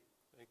 thank you.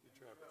 Thank you,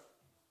 Trevor.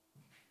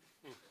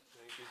 Thank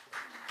you,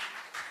 Trevor.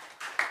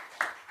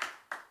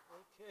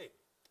 Okay.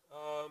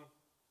 I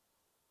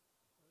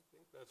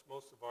think that's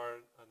most of our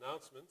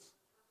announcements.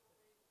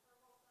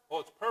 Oh,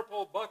 it's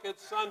Purple Bucket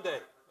Sunday.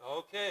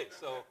 Okay,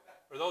 so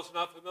for those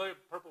not familiar,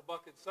 Purple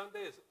Bucket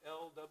Sunday is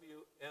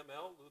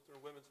LWML,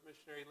 Lutheran Women's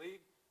Missionary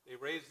League. They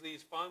raise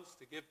these funds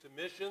to give to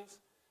missions.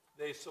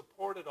 They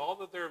supported all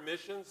of their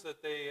missions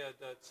that they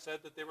that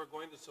said that they were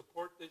going to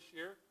support this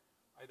year.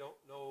 I don't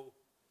know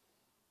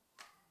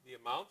the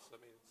amounts. I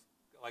mean,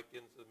 it's like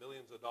into the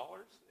millions of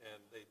dollars,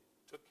 and they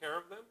took care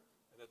of them.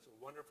 And it's a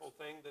wonderful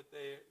thing that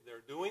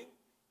they're doing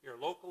here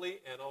locally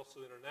and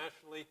also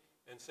internationally.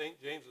 And St.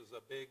 James is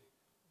a big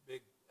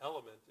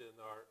element in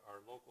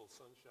our local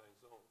sunshine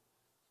zone.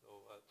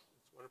 So it's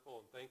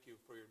wonderful, and thank you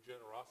for your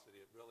generosity.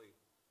 It really,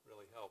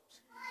 really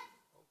helps.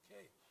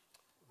 Okay.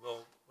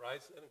 We'll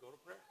rise then and go to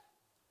prayer.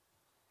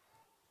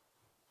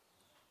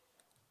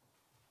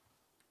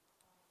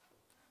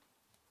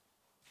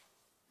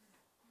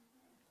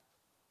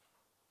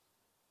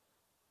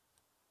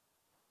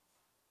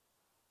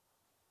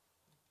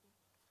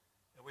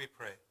 We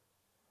pray.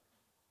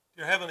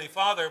 Dear Heavenly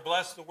Father,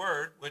 bless the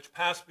word which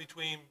passed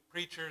between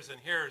preachers and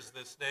hearers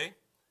this day.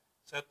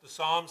 Set the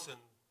psalms and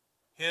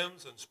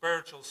hymns and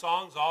spiritual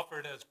songs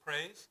offered as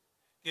praise.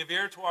 Give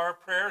ear to our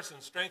prayers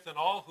and strengthen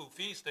all who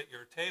feast at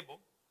your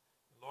table.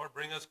 And Lord,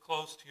 bring us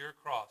close to your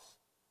cross,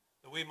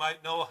 that we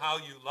might know how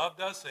you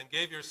loved us and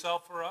gave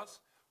yourself for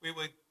us. we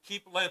would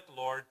keep Lent,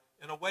 Lord,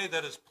 in a way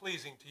that is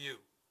pleasing to you,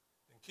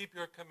 and keep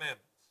your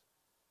commandments.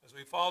 As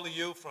we follow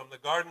you from the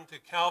garden to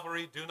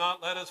Calvary, do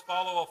not let us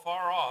follow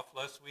afar off,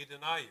 lest we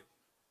deny you.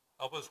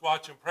 Help us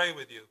watch and pray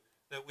with you,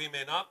 that we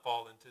may not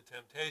fall into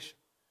temptation.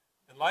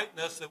 Enlighten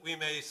us that we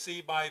may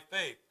see by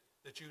faith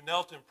that you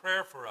knelt in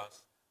prayer for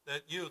us,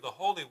 that you, the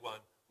Holy One,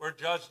 were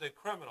judged a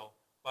criminal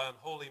by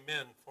unholy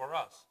men for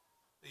us,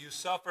 that you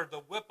suffered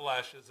the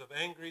whiplashes of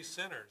angry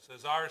sinners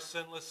as our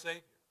sinless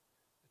Savior,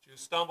 that you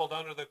stumbled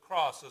under the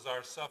cross as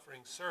our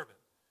suffering servant,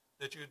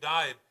 that you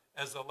died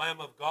as the Lamb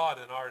of God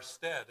in our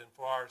stead and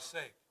for our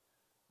sake.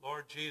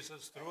 Lord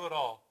Jesus, through it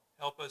all,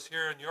 help us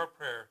hear in your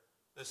prayer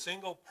the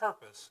single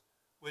purpose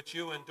which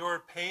you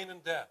endured pain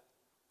and death.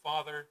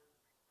 Father,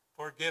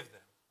 forgive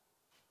them,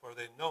 for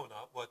they know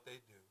not what they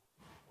do.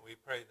 And we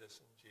pray this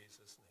in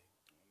Jesus'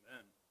 name.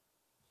 Amen.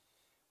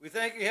 We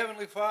thank you,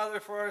 Heavenly Father,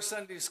 for our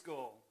Sunday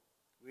school.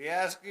 We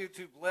ask you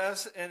to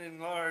bless and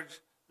enlarge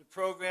the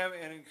program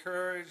and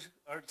encourage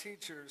our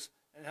teachers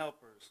and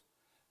helpers.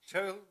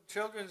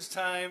 Children's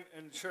time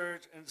in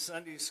church and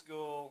Sunday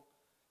school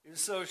is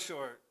so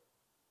short.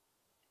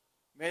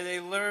 May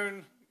they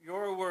learn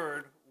your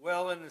word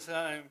well in the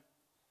time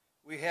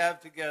we have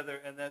together,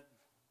 and that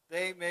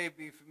they may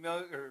be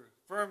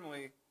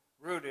firmly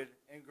rooted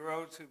and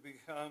grow to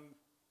become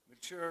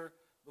mature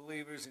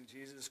believers in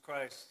Jesus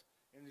Christ.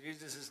 In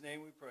Jesus'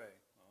 name we pray.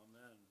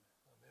 Amen.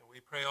 Amen. We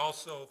pray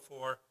also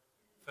for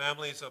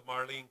families of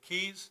Marlene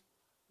Keys,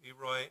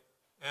 Leroy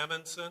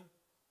Amundson,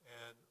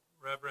 and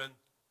Reverend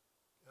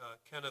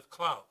Kenneth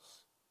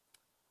Klaus,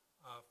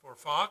 for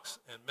Fox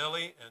and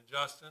Millie and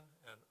Justin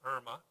and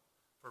Irma,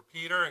 for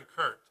Peter and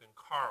Kurt and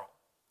Carl,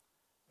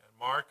 and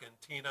Mark and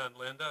Tina and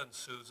Linda and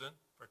Susan,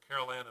 for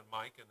Carol Ann and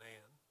Mike and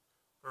Ann,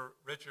 for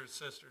Richard's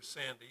sister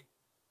Sandy,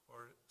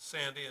 for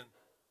Sandy and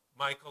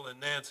Michael and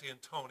Nancy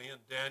and Tony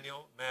and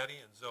Daniel,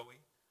 Maddie and Zoe,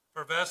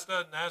 for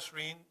Vesta,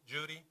 Nasreen,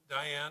 Judy,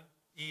 Diane,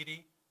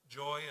 Edie,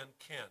 Joy and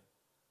Ken,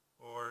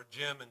 for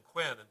Jim and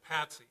Quinn and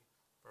Patsy,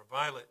 for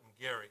Violet and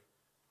Gary,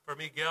 for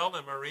Miguel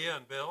and Maria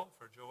and Bill,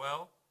 for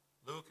Joel,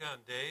 Luca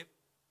and Dave,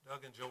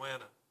 Doug and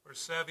Joanna, for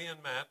Sevi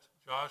and Matt,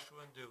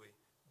 Joshua and Dewey,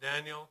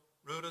 Daniel,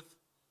 Rudith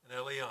and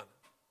Eliana,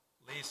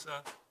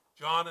 Lisa,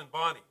 John and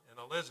Bonnie, and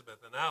Elizabeth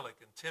and Alec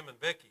and Tim and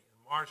Vicky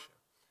and Marcia,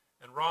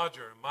 and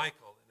Roger and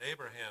Michael and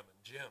Abraham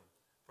and Jim,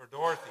 for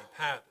Dorothy,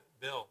 Pat,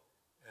 Bill,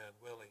 and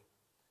Willie.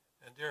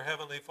 And dear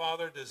Heavenly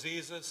Father,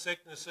 diseases,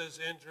 sicknesses,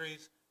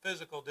 injuries,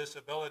 physical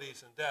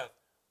disabilities, and death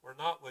were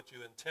not what you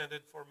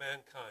intended for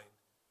mankind.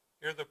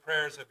 Hear the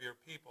prayers of your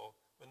people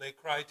when they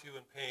cry to you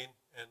in pain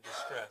and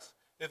distress.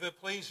 If it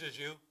pleases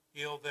you,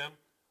 heal them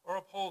or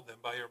uphold them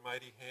by your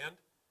mighty hand.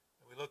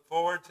 And we look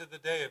forward to the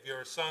day of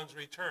your Son's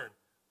return,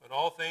 when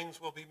all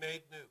things will be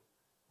made new.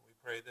 And we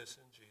pray this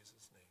in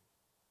Jesus' name.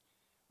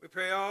 We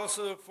pray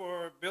also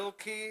for Bill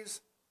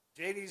Keys,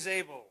 J.D.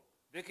 Zabel,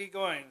 Vicki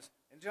Goins,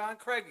 and John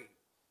Craigie,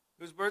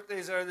 whose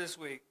birthdays are this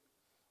week.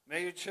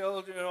 May your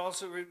children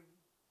also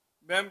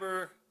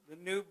remember the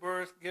new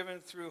birth given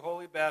through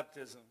holy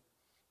baptism.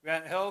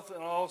 Grant health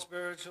and all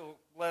spiritual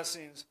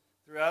blessings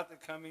throughout the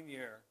coming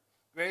year.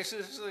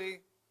 Graciously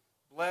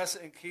bless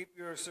and keep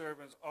your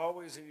servants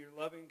always in your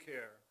loving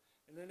care.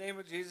 In the name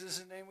of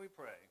Jesus' name we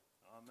pray.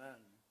 Amen.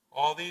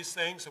 All these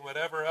things and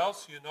whatever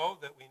else you know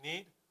that we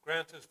need,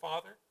 grant us,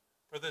 Father,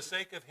 for the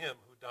sake of him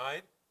who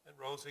died and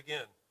rose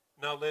again,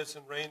 now lives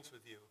and reigns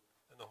with you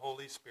in the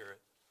Holy Spirit,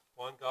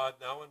 one God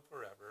now and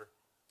forever.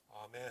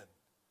 Amen.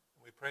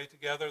 And we pray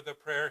together the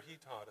prayer he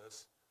taught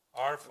us.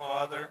 Our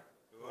Father,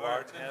 who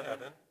art in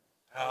heaven,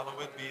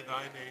 hallowed be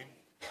thy name.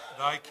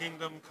 Thy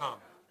kingdom come,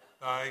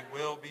 thy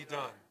will be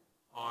done,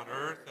 on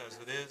earth as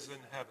it is in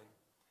heaven.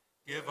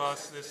 Give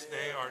us this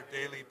day our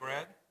daily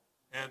bread,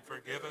 and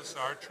forgive us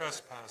our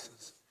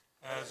trespasses,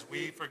 as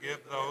we forgive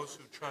those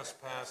who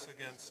trespass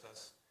against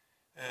us.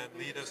 And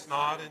lead us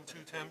not into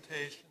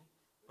temptation,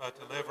 but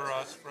deliver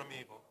us from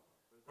evil.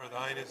 For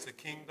thine is the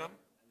kingdom,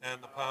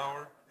 and the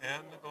power,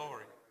 and the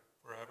glory,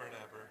 forever and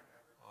ever.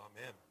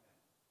 Amen.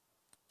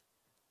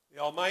 The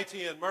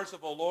Almighty and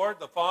merciful Lord,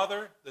 the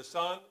Father, the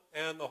Son,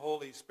 and the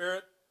Holy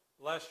Spirit,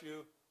 bless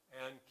you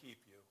and keep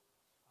you.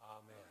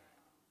 Amen.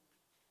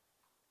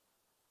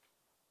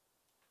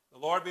 The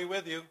Lord be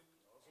with you.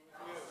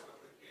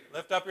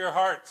 Lift up your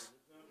hearts.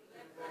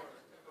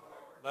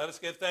 Let us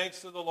give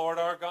thanks to the Lord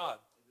our God.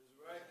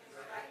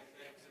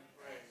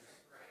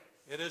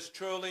 It is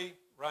truly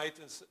right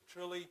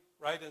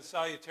and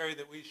salutary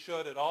that we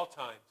should at all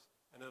times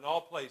and in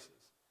all places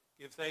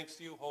give thanks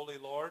to you, Holy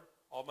Lord,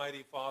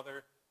 Almighty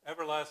Father,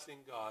 everlasting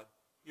God.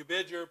 You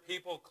bid your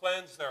people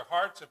cleanse their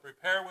hearts and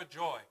prepare with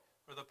joy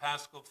for the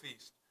Paschal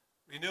feast.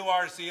 Renew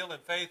our zeal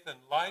and faith and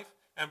life,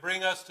 and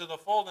bring us to the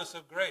fullness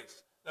of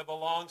grace that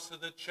belongs to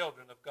the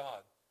children of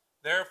God.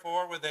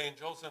 Therefore, with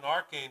angels and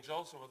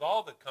archangels and with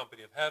all the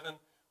company of heaven,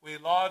 we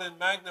laud and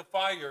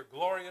magnify your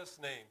glorious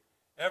name,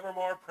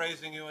 evermore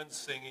praising you and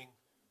singing,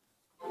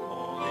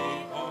 Holy,